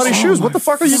reasons. house with muddy shoes. What the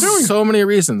fuck are you doing? So many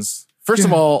reasons. First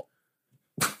of all,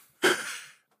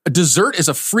 a dessert is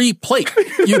a free plate.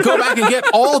 You go back and get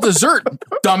all dessert,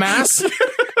 dumbass.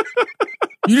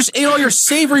 You just ate all your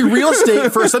savory real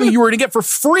estate for something you were to get for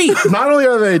free. Not only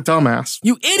are they dumbass,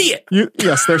 you idiot.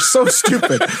 Yes, they're so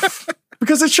stupid.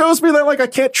 Because it shows me that, like, I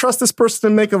can't trust this person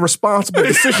to make a responsible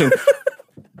decision.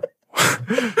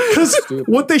 Because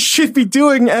what they should be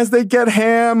doing as they get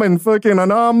ham and fucking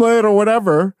an omelet or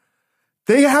whatever,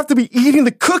 they have to be eating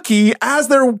the cookie as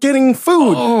they're getting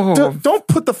food. Oh. Don't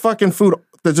put the fucking food,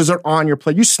 the dessert on your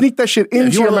plate. You sneak that shit into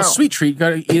if you your want a mouth. Sweet treat, you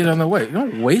gotta eat it on the way. You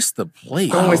don't waste the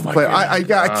plate. Don't waste the plate.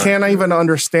 I can't even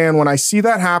understand when I see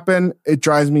that happen. It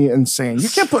drives me insane. You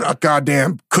can't put a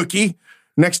goddamn cookie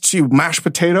next to mashed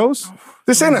potatoes.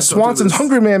 This ain't a Swanson's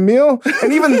Hungry Man meal.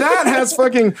 And even that has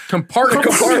fucking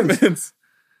compartments.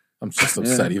 I'm just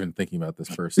upset even thinking about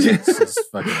this person. This is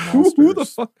fucking monsters. Who the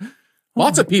fuck?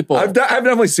 Lots of people. I've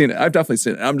definitely seen it. I'm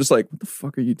just like, what the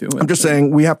fuck are you doing? I'm just saying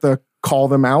we have to call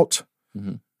them out.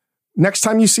 Mm-hmm. Next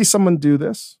time you see someone do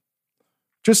this,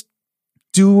 just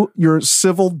do your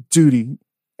civil duty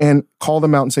and call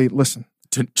them out and say, listen.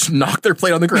 To knock their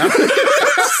plate on the ground.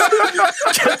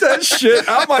 Get that shit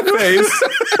out my face.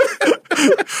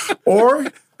 Or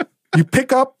you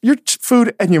pick up your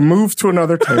food and you move to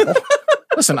another table.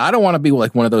 Listen, I don't want to be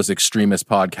like one of those extremist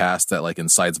podcasts that like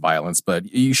incites violence,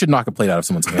 but you should knock a plate out of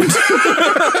someone's hands.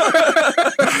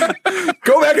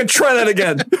 Go back and try that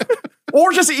again.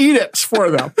 Or just eat it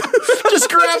for them. Just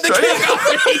grab the cake off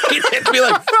and eat it. Be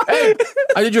like, hey,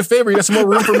 I did you a favor. You got some more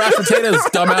room for mashed potatoes,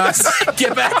 dumbass.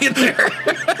 Get back in there.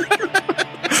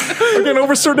 Again,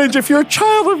 over a certain age, if you're a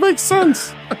child, it makes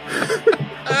sense.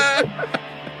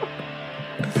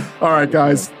 All right,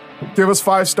 guys. Give us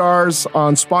 5 stars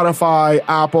on Spotify,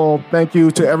 Apple. Thank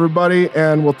you to everybody,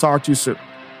 and we'll talk to you soon.